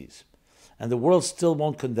atrocities, and the world still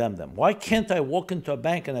won't condemn them, why can't I walk into a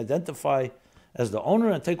bank and identify as the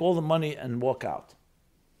owner and take all the money and walk out?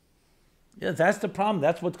 Yeah, that's the problem.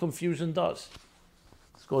 That's what confusion does.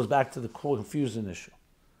 This goes back to the confusion issue.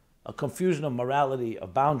 A confusion of morality,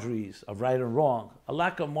 of boundaries, of right and wrong, a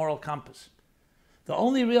lack of moral compass. The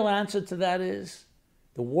only real answer to that is,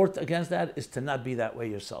 the war against that is to not be that way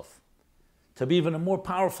yourself. To be even a more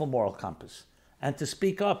powerful moral compass. And to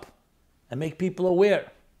speak up and make people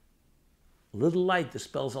aware. A little light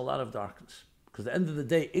dispels a lot of darkness. Because at the end of the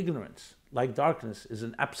day, ignorance, like darkness, is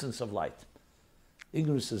an absence of light.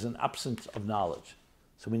 Ignorance is an absence of knowledge.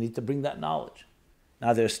 So we need to bring that knowledge.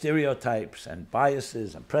 Now there are stereotypes and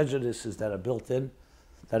biases and prejudices that are built in,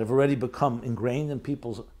 that have already become ingrained in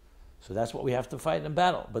people's. So that's what we have to fight and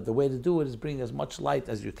battle. But the way to do it is bring as much light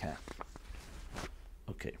as you can.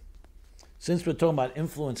 Okay. Since we're talking about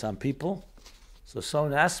influence on people, so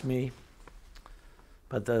someone asked me,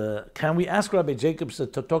 can we ask Rabbi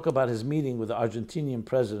Jacobson to talk about his meeting with the Argentinian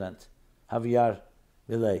president, Javier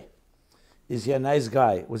Milei? Is he a nice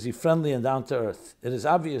guy? Was he friendly and down to earth? It is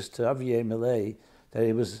obvious to Javier Milei that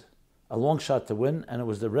he was a long shot to win, and it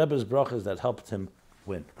was the Rebbe's brachas that helped him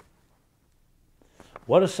win.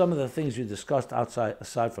 What are some of the things you discussed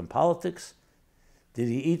aside from politics? Did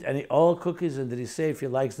he eat any oil cookies, and did he say if he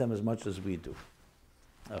likes them as much as we do?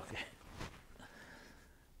 Okay.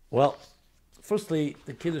 Well, firstly,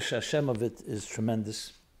 the Kiddush Hashem of it is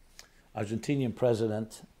tremendous. Argentinian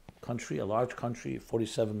president, country, a large country,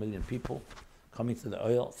 47 million people, coming to the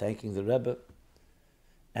oil, thanking the Rebbe,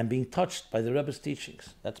 and being touched by the Rebbe's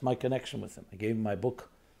teachings. That's my connection with him. I gave him my book,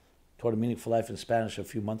 Torah and Meaningful Life in Spanish, a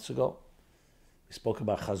few months ago. We spoke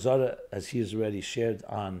about Chazara, as he has already shared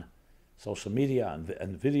on social media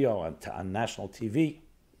and video on national TV.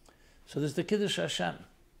 So there's the Kiddush Hashem,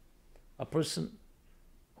 a person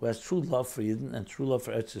who has true love for Yidden and true love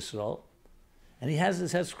for Eretz Yisrael, and he has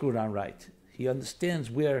his head screwed on right. He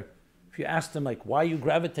understands where, if you asked him, like, why you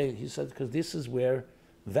gravitate, he said, because this is where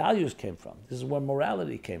values came from. This is where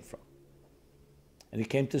morality came from. And he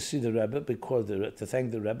came to see the Rebbe, to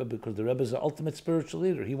thank the Rebbe, because the Rebbe is the ultimate spiritual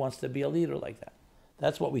leader. He wants to be a leader like that.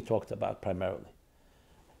 That's what we talked about primarily.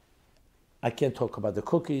 I can't talk about the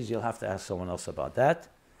cookies. You'll have to ask someone else about that.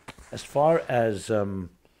 As far as down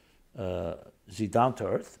to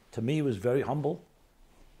earth, to me, he was very humble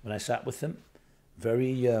when I sat with him.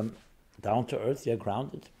 Very down to earth, yet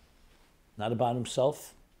grounded. Not about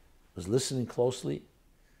himself. Was listening closely,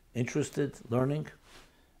 interested, learning.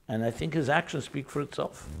 And I think his actions speak for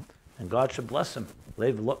itself. And God should bless him.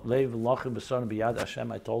 I told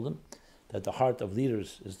him that the heart of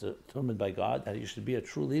leaders is determined by God, that he should be a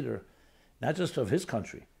true leader, not just of his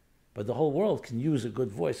country, but the whole world can use a good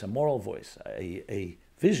voice, a moral voice, a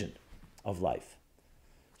vision of life.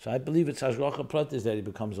 So I believe it's Hashgacha Pratis that he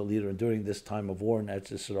becomes a leader during this time of war in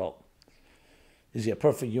Eretz Yisrael. Is he a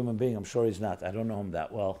perfect human being? I'm sure he's not. I don't know him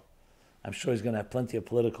that well. I'm sure he's going to have plenty of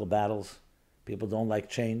political battles. People don't like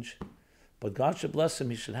change. But God should bless him.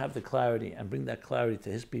 He should have the clarity and bring that clarity to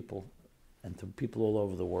his people and to people all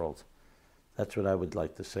over the world. That's what I would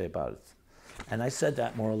like to say about it. And I said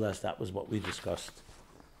that more or less. That was what we discussed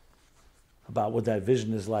about what that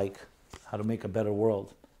vision is like, how to make a better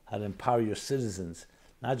world, how to empower your citizens,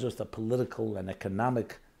 not just a political and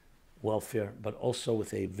economic welfare, but also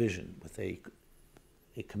with a vision, with a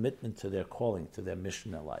commitment to their calling, to their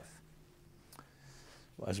mission in life.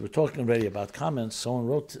 Well, as we're talking already about comments, someone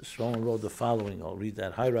wrote the following. I'll read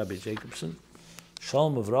that. Hi, Rabbi Jacobson.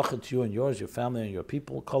 Shalom uvracha to you and yours, your family and your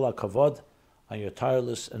people. Kol hakavod on your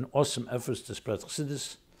tireless and awesome efforts to spread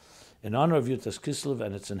Chassidus. In honor of Yutas Kislev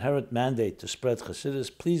and its inherent mandate to spread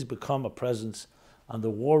Chassidus, please become a presence on the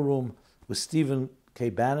War Room with Stephen K.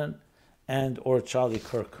 Bannon and or Charlie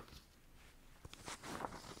Kirk.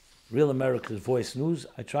 Real America's Voice News.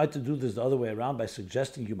 I tried to do this the other way around by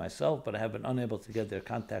suggesting you myself, but I have been unable to get their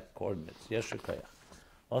contact coordinates. Yesher Koyach.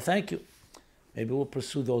 Well, thank you. Maybe we'll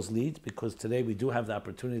pursue those leads because today we do have the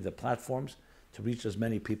opportunity, the platforms, to reach as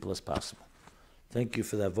many people as possible. Thank you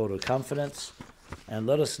for that vote of confidence. And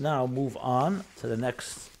let us now move on to the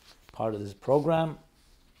next part of this program.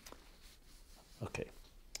 Okay.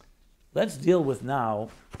 Let's deal with now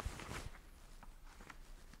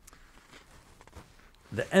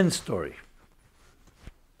the end story.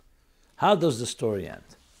 How does the story end?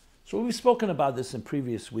 So we've spoken about this in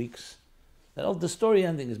previous weeks, that the story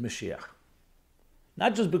ending is Moshiach.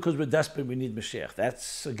 Not just because we're desperate, we need Moshiach,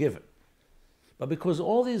 that's a given. But because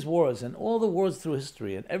all these wars and all the wars through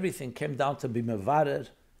history and everything came down to be mevared,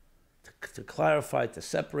 to clarify, to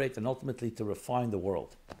separate, and ultimately to refine the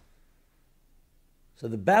world. So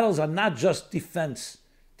the battles are not just defense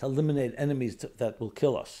to eliminate enemies that will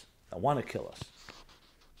kill us, that want to kill us.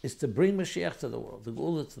 It's to bring Moshiach to the world, the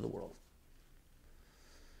Gula to the world.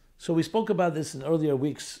 So we spoke about this in earlier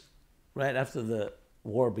weeks, right after the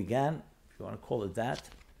war began, if you want to call it that,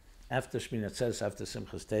 after Shmini Atzeres, after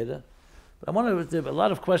Simchas Teda. But there were a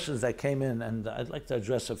lot of questions that came in, and I'd like to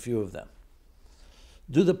address a few of them.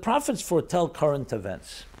 Do the prophets foretell current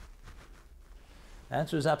events? The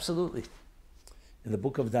answer is absolutely. In the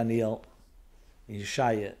book of Daniel, in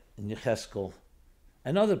Yeshaya, in Yecheskel,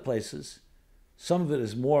 and other places, some of it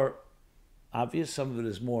is more obvious, some of it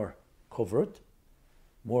is more covert,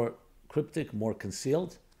 more cryptic, more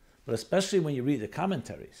concealed. But especially when you read the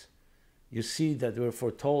commentaries, you see that they were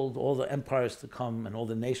foretold all the empires to come and all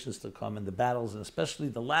the nations to come and the battles, and especially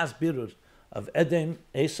the last birur of Edom,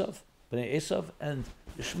 Esav, Bnei Esav, and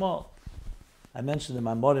Yishmael. I mentioned the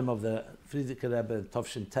Mamorim of the Frierdiker Rebbe in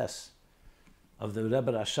Tovshin Tes, of the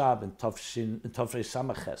Rebbe Rashab in Tofrei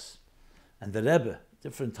Samaches, and the Rebbe,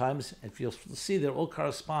 different times, if you'll see, they all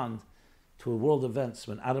correspond to world events.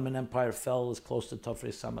 When Ottoman Empire fell, it was close to Tofrei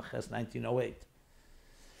Samaches, 1908.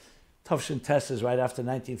 Tovshin Tes is right after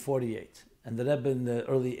 1948. And the Rebbe in the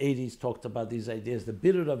early 80s talked about these ideas, the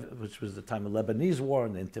birur of which was the time of Lebanese war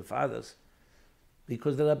and the Intifadas,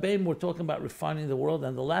 because the Rabbeim were talking about refining the world,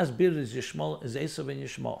 and the last birur is Yishmael, is Esav and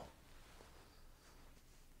Yishmael.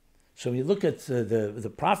 So when you look at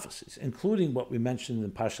the prophecies, including what we mentioned in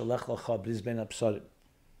Parsha Lech Lecha, Bris Ben Absarim,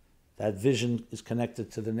 that vision is connected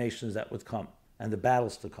to the nations that would come and the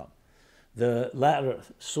battles to come. The ladder,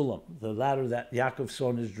 Sulam, the ladder that Yaakov saw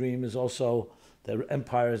in his dream, is also the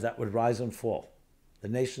empires that would rise and fall, the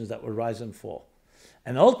nations that would rise and fall.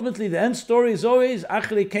 And ultimately, the end story is always,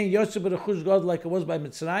 Achri Ken Yosef B'Rechush God, like it was by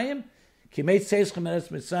Mitzrayim, Ki Meit Seischem Eretz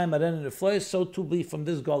Mitzrayim, Aren and Reflois, so to be from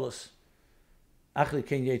this Golus. Achri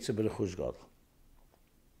Ken Yosef B'Rechush God.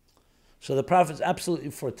 So the prophets absolutely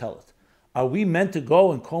foretell it. Are we meant to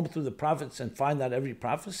go and comb through the prophets and find out every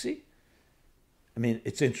prophecy? I mean,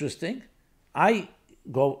 it's interesting. I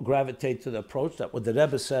gravitate to the approach that what the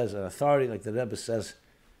Rebbe says, an authority like the Rebbe says,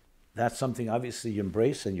 that's something obviously you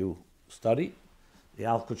embrace and you study. The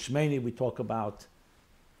Alkut Shmeini, we talk about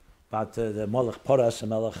the Molech Poras and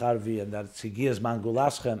Melech Harvi, and that Tzigiyas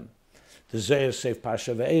Mangulaschem, the Zeir Seif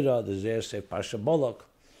Parsha Ve'era, the Zeir Seif Parsha Bolok,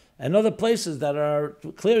 and other places that are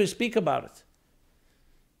clearly speak about it.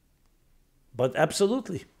 But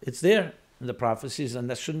absolutely, it's there in the prophecies, and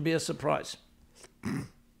that shouldn't be a surprise.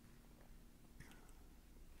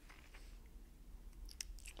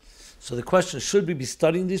 So the question, should we be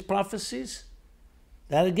studying these prophecies?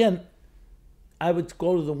 That again, I would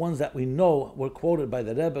go to the ones that we know were quoted by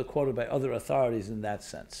the Rebbe, quoted by other authorities in that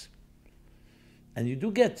sense. And you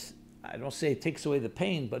do get, I don't say it takes away the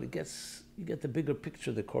pain, but you get the bigger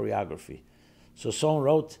picture, the choreography. So someone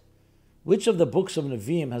wrote, which of the books of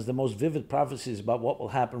Nevi'im has the most vivid prophecies about what will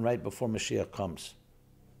happen right before Mashiach comes?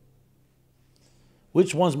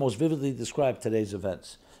 Which ones most vividly describe today's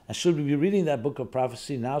events? And should we be reading that book of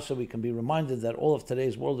prophecy now so we can be reminded that all of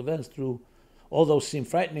today's world events, through all those seem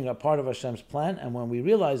frightening, are part of Hashem's plan, and when we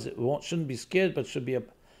realize it, we shouldn't be scared, but should be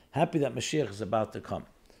happy that Mashiach is about to come.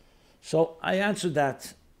 So I answered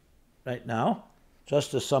that right now.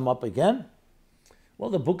 Just to sum up again, well,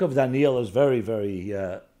 the book of Daniel is very, very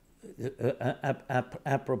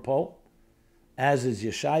apropos, as is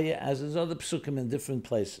Yeshaya, as is other psukim in different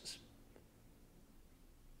places.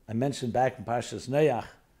 I mentioned back in Parshas Noach,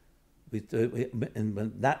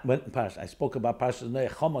 I spoke about Parshas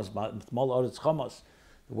Noach, Chomas, Mol Oretz Chomas.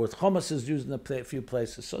 The word Chomas is used in a few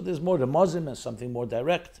places. So there's more to Mozim and something more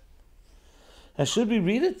direct. And should we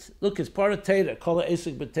read it? Look, it's part of Torah. Kol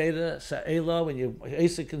Esek b'Torah Sa'ela. When you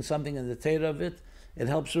Esek in something in the Torah of it, it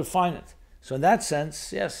helps refine it. So in that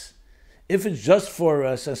sense, yes. If it's just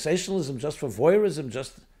for sensationalism, just for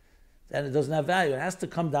voyeurism, then it doesn't have value. It has to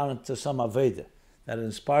come down into some Aveda that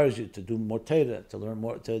inspires you to do more Torah, to learn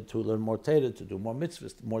more Torah, to do more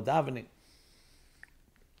mitzvahs, more davening.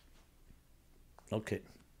 Okay.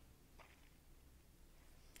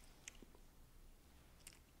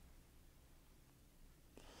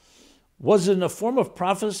 Was it in a form of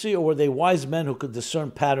prophecy, or were they wise men who could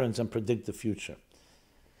discern patterns and predict the future?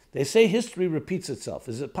 They say history repeats itself.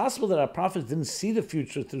 Is it possible that our prophets didn't see the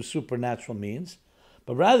future through supernatural means,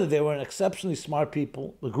 but rather they were an exceptionally smart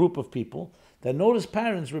people, a group of people that noticed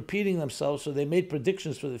patterns repeating themselves, so they made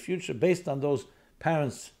predictions for the future based on those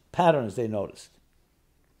patterns they noticed.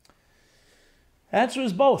 The answer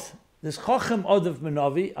is both. This Chochem Odav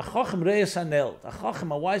Menovi, a Chochem Reyes Hanel. A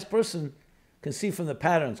Chochem, a wise person, can see from the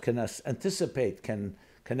patterns, can anticipate, can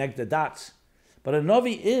connect the dots. But a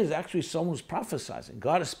Novi is actually someone who's prophesizing.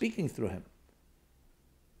 God is speaking through him.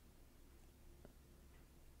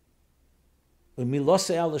 So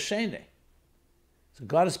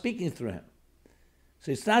God is speaking through him.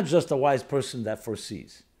 So it's not just a wise person that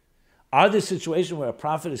foresees. Are there situations where a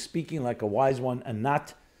prophet is speaking like a wise one and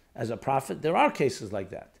not as a prophet? There are cases like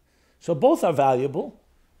that. So both are valuable,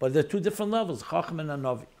 but they're two different levels, Chacham and a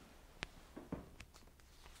Novi.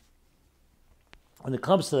 When it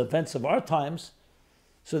comes to the events of our times,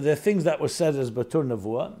 so there are things that were said as Batur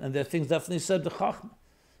Nevuah, and there are things definitely said to Chacham.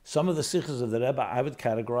 Some of the sikhs of the Rebbe I would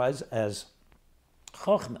categorize as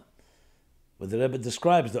Chachma, where the Rebbe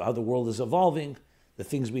describes how the world is evolving, the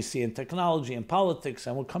things we see in technology and politics,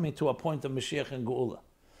 and we're coming to a point of Moshiach and Geula.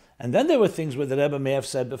 And then there were things where the Rebbe may have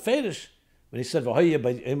said Beferish, when he said during the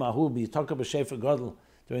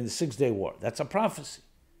 6-day war. That's a prophecy.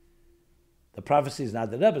 The prophecy is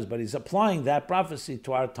not the Rebbe's, but he's applying that prophecy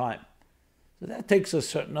to our time. So that takes a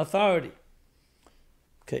certain authority.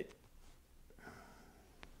 Okay.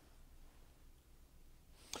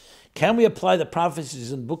 Can we apply the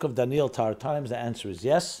prophecies in the book of Daniel to our times? The answer is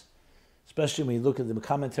yes, especially when you look at the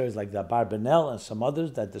commentaries like the Bar Benel and some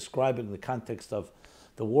others that describe it in the context of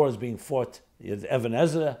the wars being fought, Evan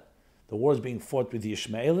Ezra, the wars being fought with the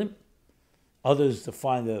Ishmaelim. Others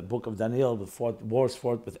define the book of Daniel with wars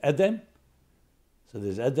fought with Edom. So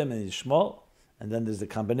there's Edom and Ishmael, and then there's the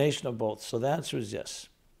combination of both. So the answer is yes.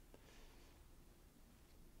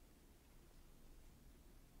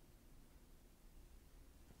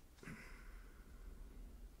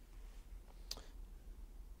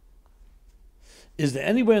 Is there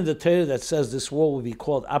anywhere in the Torah that says this war will be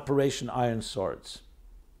called Operation Iron Swords?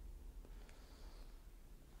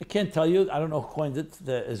 I can't tell you. I don't know who coined it.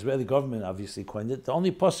 The Israeli government obviously coined it. The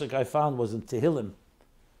only pasuk I found was in Tehillim,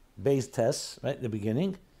 Beis Tes, right in the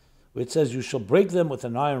beginning, where it says, "You shall break them with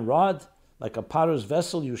an iron rod, like a potter's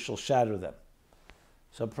vessel. You shall shatter them."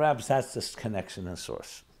 So perhaps that's the connection and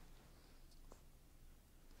source.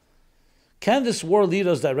 Can this war lead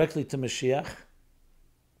us directly to Moshiach?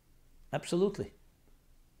 Absolutely.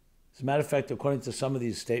 As a matter of fact, according to some of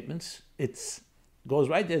these statements, it goes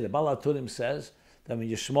right there. The Baal HaTurim says that when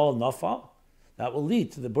Yishmael Nafal, that will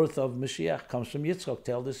lead to the birth of Moshiach. Comes from Yitzchak,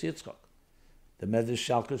 the eldest Yitzchak. The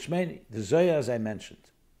Medrash Shalkut Shmeni, the Zohar, as I mentioned.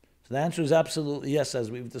 So the answer is absolutely yes, as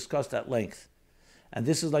we've discussed at length. And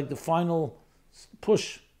this is like the final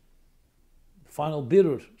push, final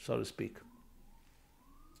birur, so to speak.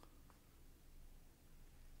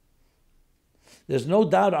 There's no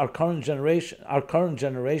doubt our current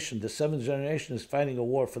generation, the seventh generation, is fighting a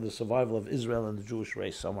war for the survival of Israel and the Jewish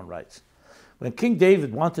race, someone writes. When King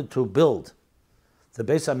David wanted to build the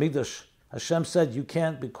Beis Hamikdash, Hashem said, you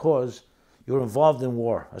can't because you're involved in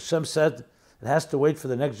war. Hashem said, it has to wait for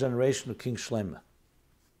the next generation of King Shlomo.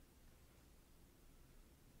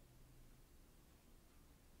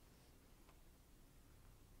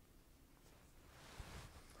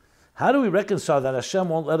 How do we reconcile that Hashem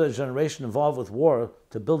won't let a generation involved with war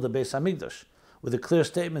to build the Beis Hamikdash, with the clear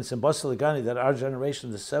statements in Basel Gani that our generation,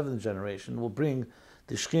 the seventh generation, will bring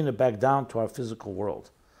the Shekhinah back down to our physical world,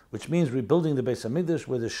 which means rebuilding the Beis Hamikdash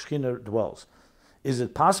where the Shekhinah dwells. Is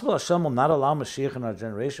it possible Hashem will not allow Mashiach in our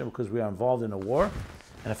generation because we are involved in a war?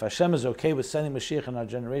 And if Hashem is okay with sending Mashiach in our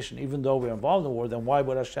generation, even though we are involved in a war, then why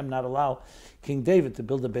would Hashem not allow King David to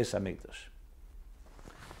build the Beis Hamikdash?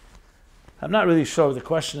 I'm not really sure what the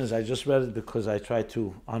question is. I just read it because I try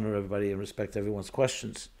to honor everybody and respect everyone's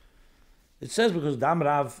questions. It says because Dam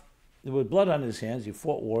Rav, there was blood on his hands, he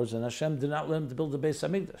fought wars, and Hashem did not let him to build the Beis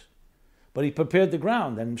Hamikdash. But he prepared the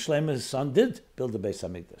ground, and Shlomo, his son, did build the Beis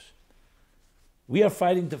Hamikdash. We are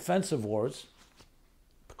fighting defensive wars,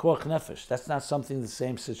 Pekuach Nefesh. That's not something the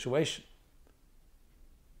same situation.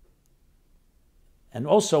 And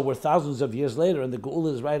also, we're thousands of years later, and the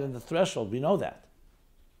Geula is right on the threshold. We know that.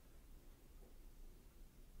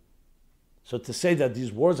 So to say that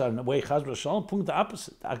these wars are in a way Chaz v'Shalom, punkt the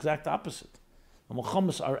opposite, the exact opposite. The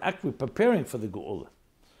Milchamas are actually preparing for the Geula.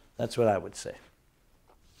 That's what I would say.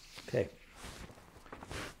 Okay.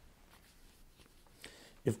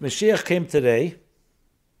 If Mashiach came today,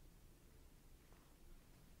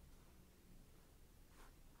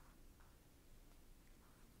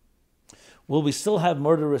 will we still have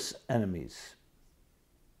murderous enemies?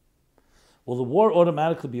 Will the war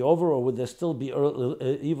automatically be over, or would there still be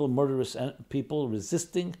evil, murderous people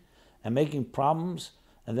resisting and making problems,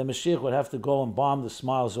 and then Mashiach would have to go and bomb the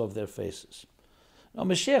smiles off their faces? Now,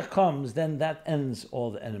 Mashiach comes, then that ends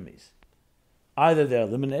all the enemies. Either they're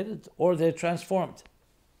eliminated or they're transformed.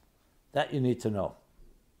 That you need to know.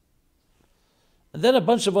 And then a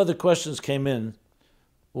bunch of other questions came in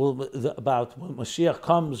about when Moshiach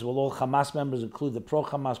comes, will all Hamas members, include the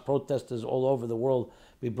pro-Hamas protesters all over the world,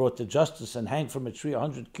 be brought to justice and hanged from a tree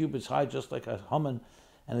 100 cubits high, just like a Haman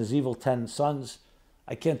and his evil 10 sons?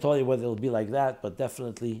 I can't tell you whether it'll be like that, but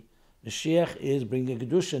definitely Moshiach is bringing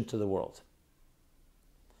Kedusha into the world.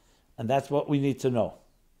 And that's what we need to know.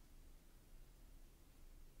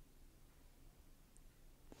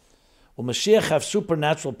 Will Mashiach have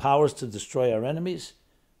supernatural powers to destroy our enemies?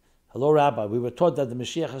 Hello, Rabbi. We were taught that the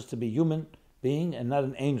Mashiach has to be a human being and not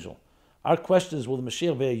an angel. Our question is, will the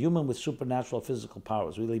Mashiach be a human with supernatural physical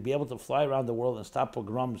powers? Will he be able to fly around the world and stop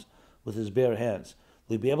pogroms with his bare hands?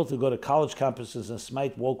 Will he be able to go to college campuses and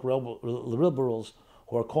smite woke liberals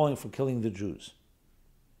who are calling for killing the Jews?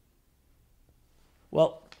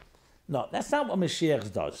 Well, no, that's not what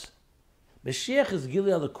Mashiach does. Mashiach is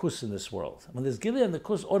Gilead Lakus in this world. When there's Gilead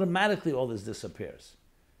Lakus, automatically all this disappears.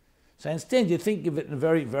 So I understand you think of it in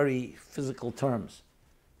very, very physical terms.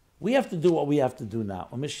 We have to do what we have to do now.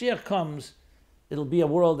 When Mashiach comes, it'll be a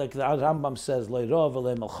world like the Rambam says, Le'rov,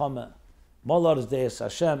 Le'melchama, Molar is Deis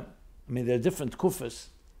Hashem. I mean, there are different kufas.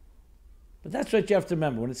 But that's what you have to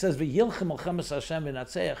remember. When it says, V'yilchem Melchamas Hashem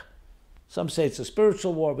v'natzeach, some say it's a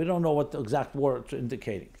spiritual war. We don't know what the exact war it's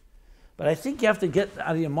indicating. But I think you have to get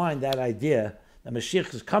out of your mind that idea that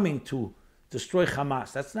Mashiach is coming to destroy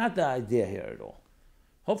Hamas. That's not the idea here at all.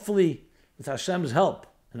 Hopefully, with Hashem's help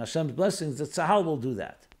and Hashem's blessings, the Tzahal will do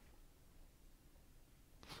that.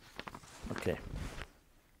 Okay.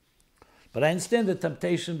 But I understand the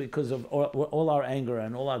temptation because of all our anger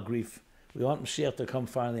and all our grief. We want Mashiach to come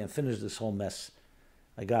finally and finish this whole mess.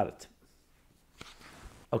 I got it.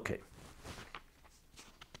 Okay.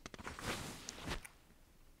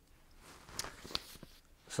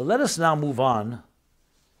 So let us now move on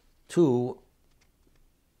to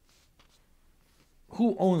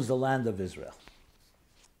who owns the land of Israel.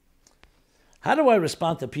 How do I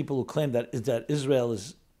respond to people who claim that Israel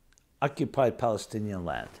is occupied Palestinian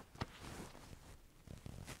land?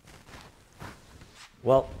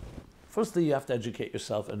 Well, firstly, you have to educate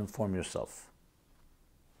yourself and inform yourself.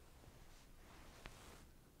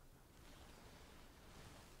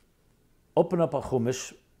 Open up a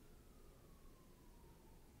Chumash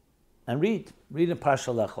and read in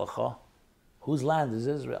Parsha Lech Lecha, whose land is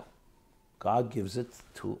Israel? God gives it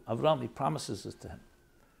to Avram. He promises it to him.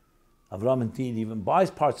 Avram indeed even buys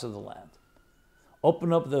parts of the land.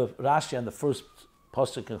 Open up the Rashi on the first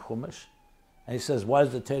pasuk in Chumash, and he says, why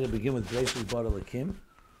does the Torah begin with Bereshit bara Elokim,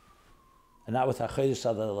 and not with HaChodesh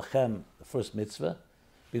Ad Elechem, the first mitzvah?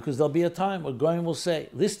 Because there'll be a time where Goyim will say,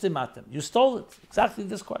 Listim atem, you stole it. Exactly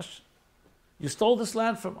this question. You stole this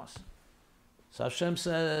land from us. So Hashem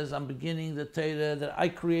says, I'm beginning the Torah that I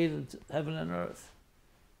created heaven and earth.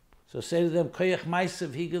 So say to them, Koyach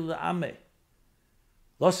Maisev Higel Le'ameh,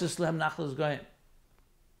 Losis Lehem Nachlas Goyim.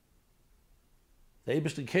 The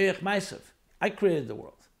Eibishter Koyach Maisev, I created the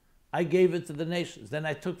world. I gave it to the nations. Then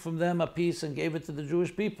I took from them a piece and gave it to the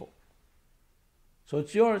Jewish people. So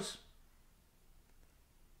it's yours.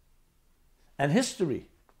 And history,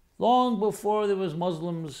 long before there was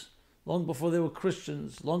Muslims, long before there were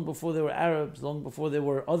Christians, long before there were Arabs, long before there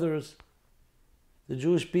were others, the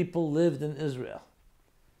Jewish people lived in Israel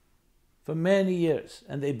for many years.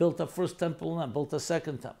 And they built a first temple and built a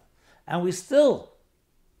second temple. And we still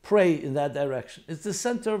pray in that direction. It's the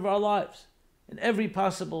center of our lives in every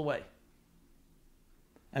possible way.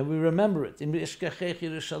 And we remember it. In Ishkachech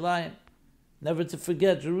Yerushalayim, never to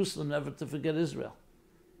forget Jerusalem, never to forget Israel.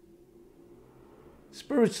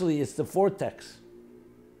 Spiritually, it's the vortex.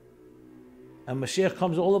 And Mashiach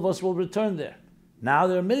comes, all of us will return there. Now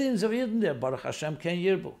there are millions of Yidden there, Baruch Hashem Ken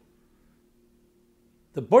Yirbu.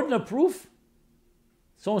 The burden of proof,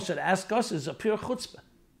 someone should ask us, is a pure chutzpah.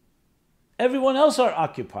 Everyone else are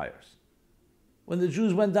occupiers. When the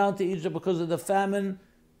Jews went down to Egypt because of the famine,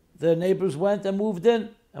 their neighbors went and moved in.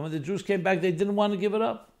 And when the Jews came back, they didn't want to give it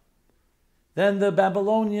up. Then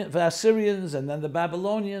the Assyrians and then the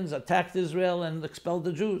Babylonians attacked Israel and expelled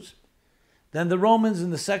the Jews. Then the Romans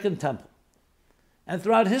in the Second Temple. And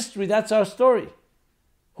throughout history, that's our story.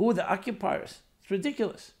 Who are the occupiers? It's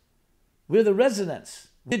ridiculous. We're the residents,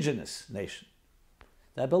 indigenous nation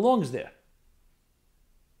that belongs there.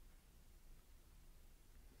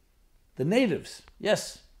 The natives,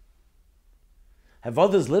 yes. Have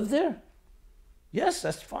others lived there? Yes,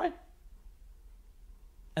 that's fine.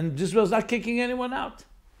 and Israel's not kicking anyone out.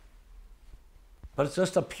 But it's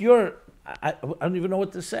just a pure, I don't even know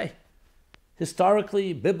what to say.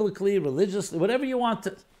 Historically, biblically, religiously, whatever you want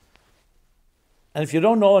to. And if you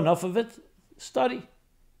don't know enough of it, study.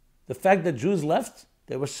 The fact that Jews left,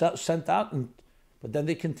 they were sent out, but then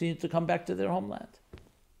they continued to come back to their homeland.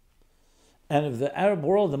 And if the Arab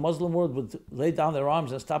world, the Muslim world, would lay down their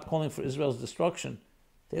arms and stop calling for Israel's destruction,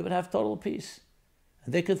 they would have total peace.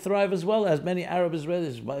 And they could thrive as well as many Arab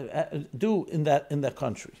Israelis do in that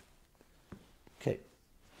country. Okay.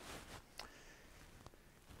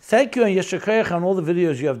 Thank you and Yeshar Koach on all the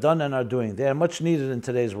videos you have done and are doing. They are much needed in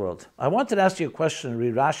today's world. I wanted to ask you a question,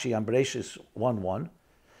 read Rashi on Bereshis 1:1.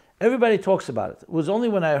 Everybody talks about it. It was only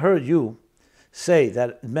when I heard you say that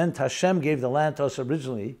it meant Hashem gave the land to us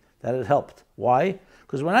originally that it helped. Why?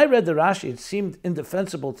 Because when I read the Rashi, it seemed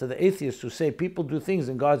indefensible to the atheists who say people do things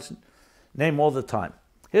in God's name all the time.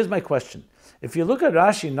 Here's my question. If you look at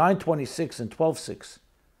Rashi 9:26 and 12:6,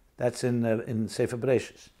 that's in Sefer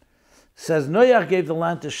Bereshis, says Noach gave the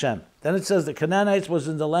land to Shem. Then it says the Canaanites was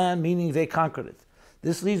in the land, meaning they conquered it.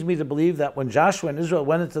 This leads me to believe that when Joshua and Israel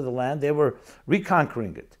went into the land, they were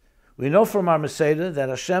reconquering it. We know from our Masada that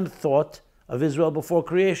Hashem thought of Israel before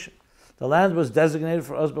creation. The land was designated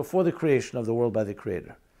for us before the creation of the world by the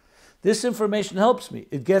Creator. This information helps me.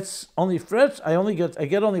 It gets only I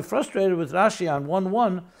get only frustrated with Rashi on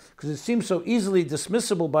 1:1 because it seems so easily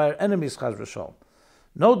dismissible by our enemies, Chaz v'Shalom.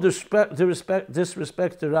 No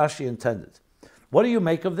disrespect to Rashi intended. What do you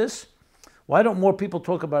make of this? Why don't more people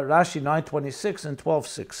talk about Rashi 9:26 and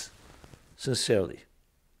 12:6? Sincerely.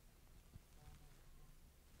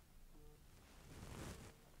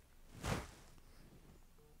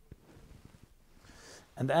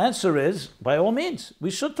 And the answer is, by all means,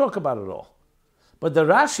 we should talk about it all. But the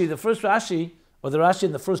Rashi, the first Rashi, or the Rashi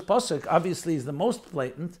in the first pasuk, obviously is the most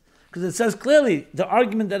blatant, because it says clearly the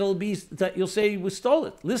argument that it'll be that you'll say we stole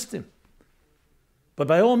it. List him. But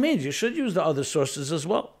by all means, you should use the other sources as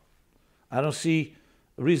well. I don't see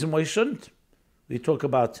a reason why you shouldn't. We talk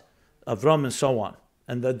about Avram and so on.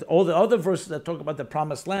 And all the other verses that talk about the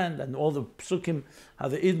promised land and all the psukim, how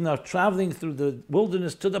the Eden are traveling through the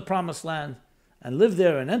wilderness to the promised land and live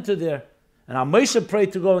there and enter there. And how Moshe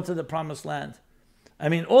prayed to go into the promised land. I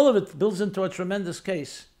mean, all of it builds into a tremendous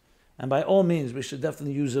case. And by all means, we should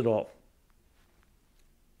definitely use it all.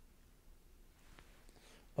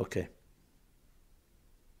 Okay.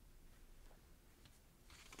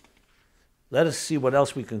 Let us see what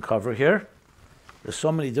else we can cover here. There's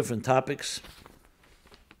so many different topics,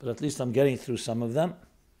 but at least I'm getting through some of them.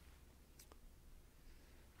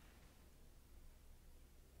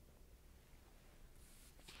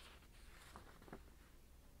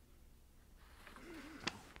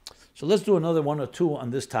 So let's do another one or two on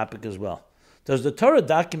this topic as well. Does the Torah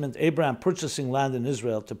document Abraham purchasing land in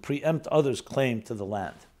Israel to preempt others' claim to the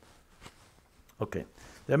land? Okay.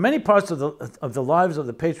 There are many parts of the lives of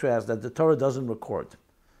the patriarchs that the Torah doesn't record.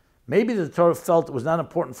 Maybe the Torah felt it was not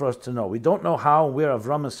important for us to know. We don't know how and where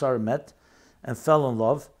Avram and Sarah met and fell in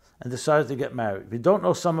love and decided to get married. We don't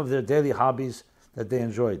know some of their daily hobbies that they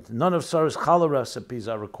enjoyed. None of Sarah's challah recipes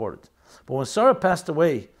are recorded. But when Sarah passed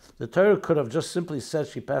away, the Torah could have just simply said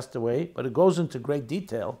she passed away, but it goes into great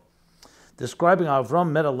detail, describing how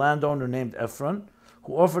Avram met a landowner named Ephron,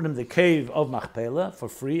 who offered him the cave of Machpelah for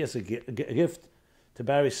free as a gift to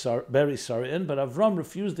bury Sarah in, but Avram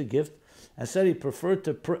refused the gift and said he preferred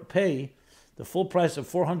to pay the full price of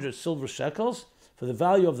 400 silver shekels for the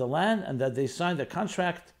value of the land, and that they signed a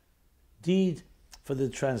contract deed for the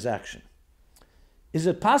transaction. Is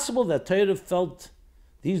it possible that Torah felt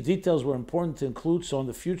these details were important to include, so in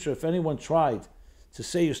the future, if anyone tried to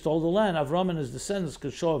say you stole the land, Avram and his descendants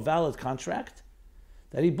could show a valid contract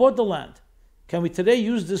that he bought the land? Can we today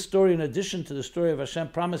use this story in addition to the story of Hashem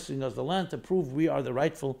promising us the land to prove we are the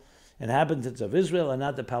rightful inhabitants of Israel and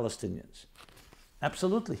not the Palestinians?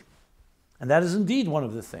 Absolutely. And that is indeed one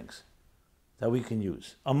of the things that we can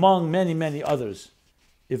use, among many, many others,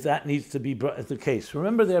 if that needs to be the case.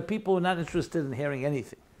 Remember, there are people who are not interested in hearing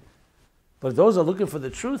anything. But those are looking for the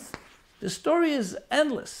truth. The story is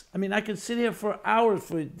endless. I mean, I could sit here for hours,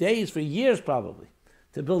 for days, for years probably,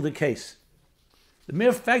 to build a case. The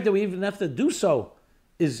mere fact that we even have to do so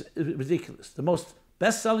is ridiculous. The most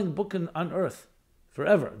best-selling book on earth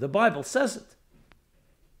forever. The Bible says it.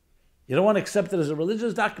 You don't want to accept it as a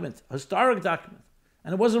religious document, a historic document.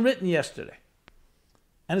 And it wasn't written yesterday.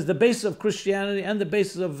 And it's the basis of Christianity and the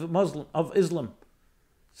basis of Islam. It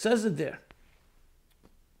says it there.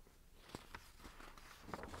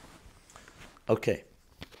 Okay.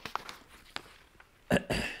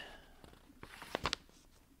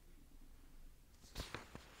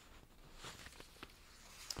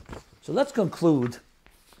 So let's conclude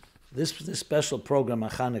this special program on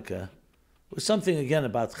Chanukah with something again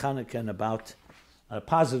about Chanukah and about a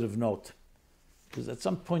positive note. Because at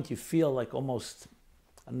some point you feel like almost,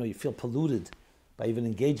 I don't know, you feel polluted by even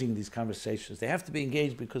engaging in these conversations. They have to be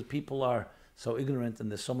engaged because people are so ignorant and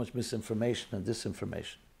there's so much misinformation and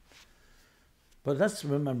disinformation. But let's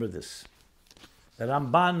remember this. The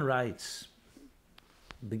Ramban writes,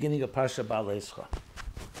 beginning of Parsha Ba'aleischa,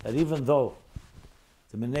 that even though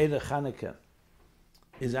the menorah Chanukah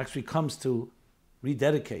actually comes to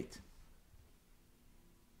rededicate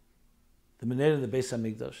the menorah of the Beis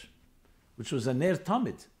Hamikdash, which was a ner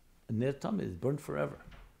tamid, burned forever.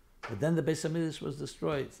 But then the Beis Hamikdash was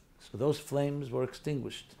destroyed, so those flames were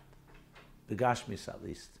extinguished, begashmis at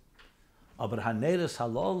least. Aber haneres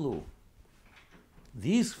halalu,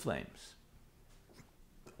 these flames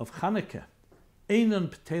of Chanukah, einan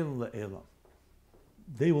p'teilin le'elam,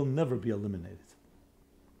 they will never be eliminated.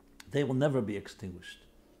 They will never be extinguished.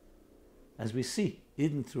 As we see,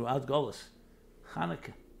 even throughout Golus,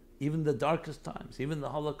 Chanukah, even the darkest times, even the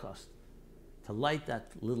Holocaust, to light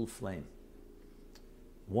that little flame.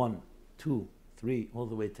 1, 2, 3, all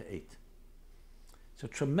the way to 8. It's a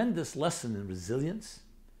tremendous lesson in resilience,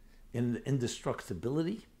 in the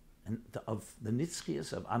indestructibility, and of the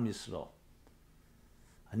nitzchias of Am Yisrael.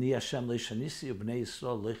 Ani Hashem leishanisi ubnei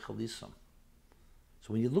Yisrael leichalisam.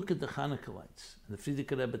 So when you look at the Chanukah lights, and the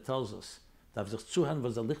Frierdiker Rebbe tells us, to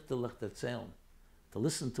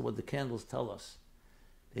listen to what the candles tell us,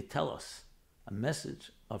 they tell us a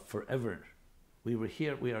message of forever. We are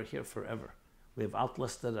here forever. We have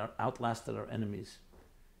outlasted our enemies,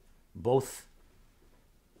 both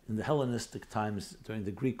in the Hellenistic times, during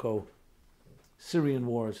the Greco-Syrian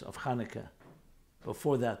wars of Chanukah,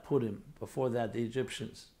 before that Purim, before that the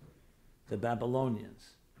Egyptians, the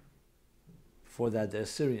Babylonians, before that the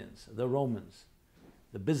Assyrians, the Romans,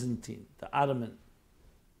 the Byzantine, the Ottoman,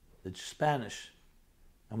 the Spanish,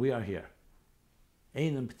 and we are here.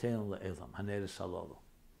 That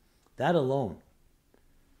alone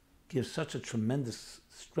gives such a tremendous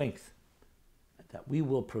strength that we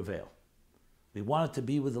will prevail. We want it to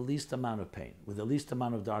be with the least amount of pain, with the least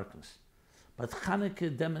amount of darkness. But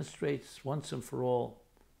Chanukah demonstrates once and for all,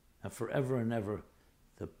 and forever and ever,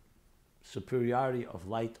 the superiority of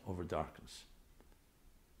light over darkness.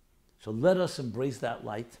 So let us embrace that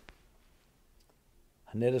light.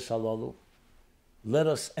 Let us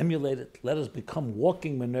emulate it. Let us become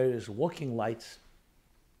walking menorahs, walking lights.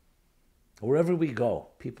 Wherever we go,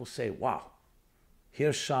 people say, wow,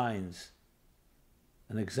 here shines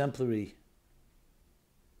an exemplary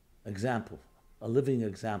example, a living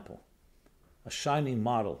example, a shining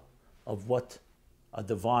model of what a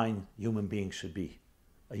divine human being should be.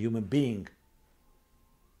 A human being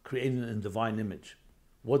created in divine image.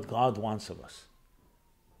 What God wants of us.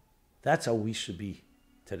 That's how we should be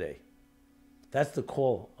today. That's the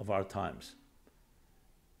call of our times.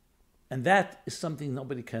 And that is something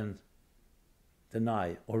nobody can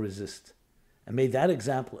deny or resist. And may that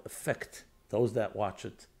example affect those that watch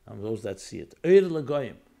it and those that see it. Eir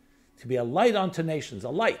l'goyim, to be a light unto nations, a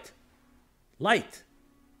light. Light.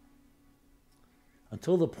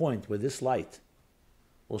 Until the point where this light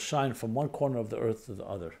will shine from one corner of the earth to the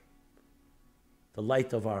other. The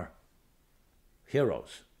light of our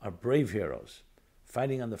heroes, our brave heroes,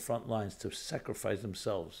 fighting on the front lines to sacrifice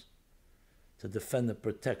themselves, to defend and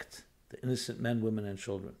protect the innocent men, women, and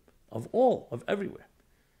children, of everywhere.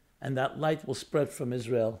 And that light will spread from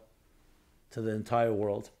Israel to the entire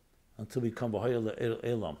world until we come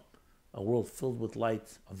Elam, a world filled with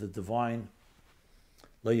light of the divine.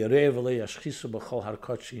 No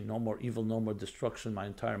more evil, no more destruction, my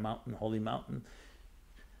entire mountain, holy mountain,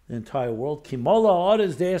 the entire world.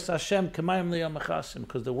 Because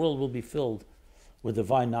the world will be filled with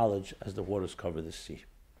divine knowledge as the waters cover the sea.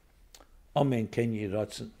 Amen.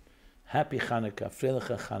 Happy Chanukah,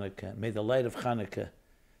 Freiliche Chanukah. May the light of Chanukah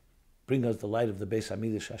bring us the light of the Beis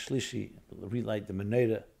Hamikdash Ashlishi, relight the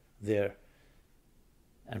menorah there,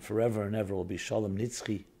 and forever and ever will be Shalom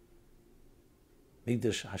Nitzchi.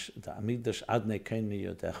 Migdash Adnei Keini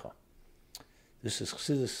Yodecha. This is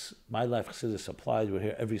Chassidus, My Life Chassidus Applied. We're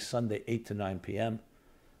here every Sunday, 8 to 9 p.m.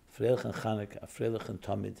 Freilich Chanukah, Freilich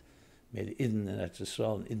Tamid. May the Eden and Eretz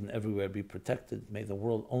Yisrael and Eden everywhere be protected. May the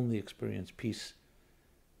world only experience peace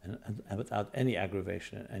and without any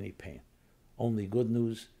aggravation and any pain. Only good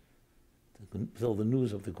news, till the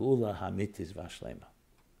news of the Geula HaMitis Vashlema.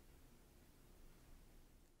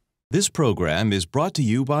 This program is brought to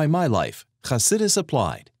you by My Life, Chassidus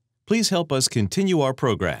Applied. Please help us continue our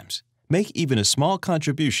programs. Make even a small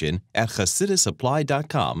contribution at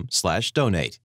chassidusapply.com/donate.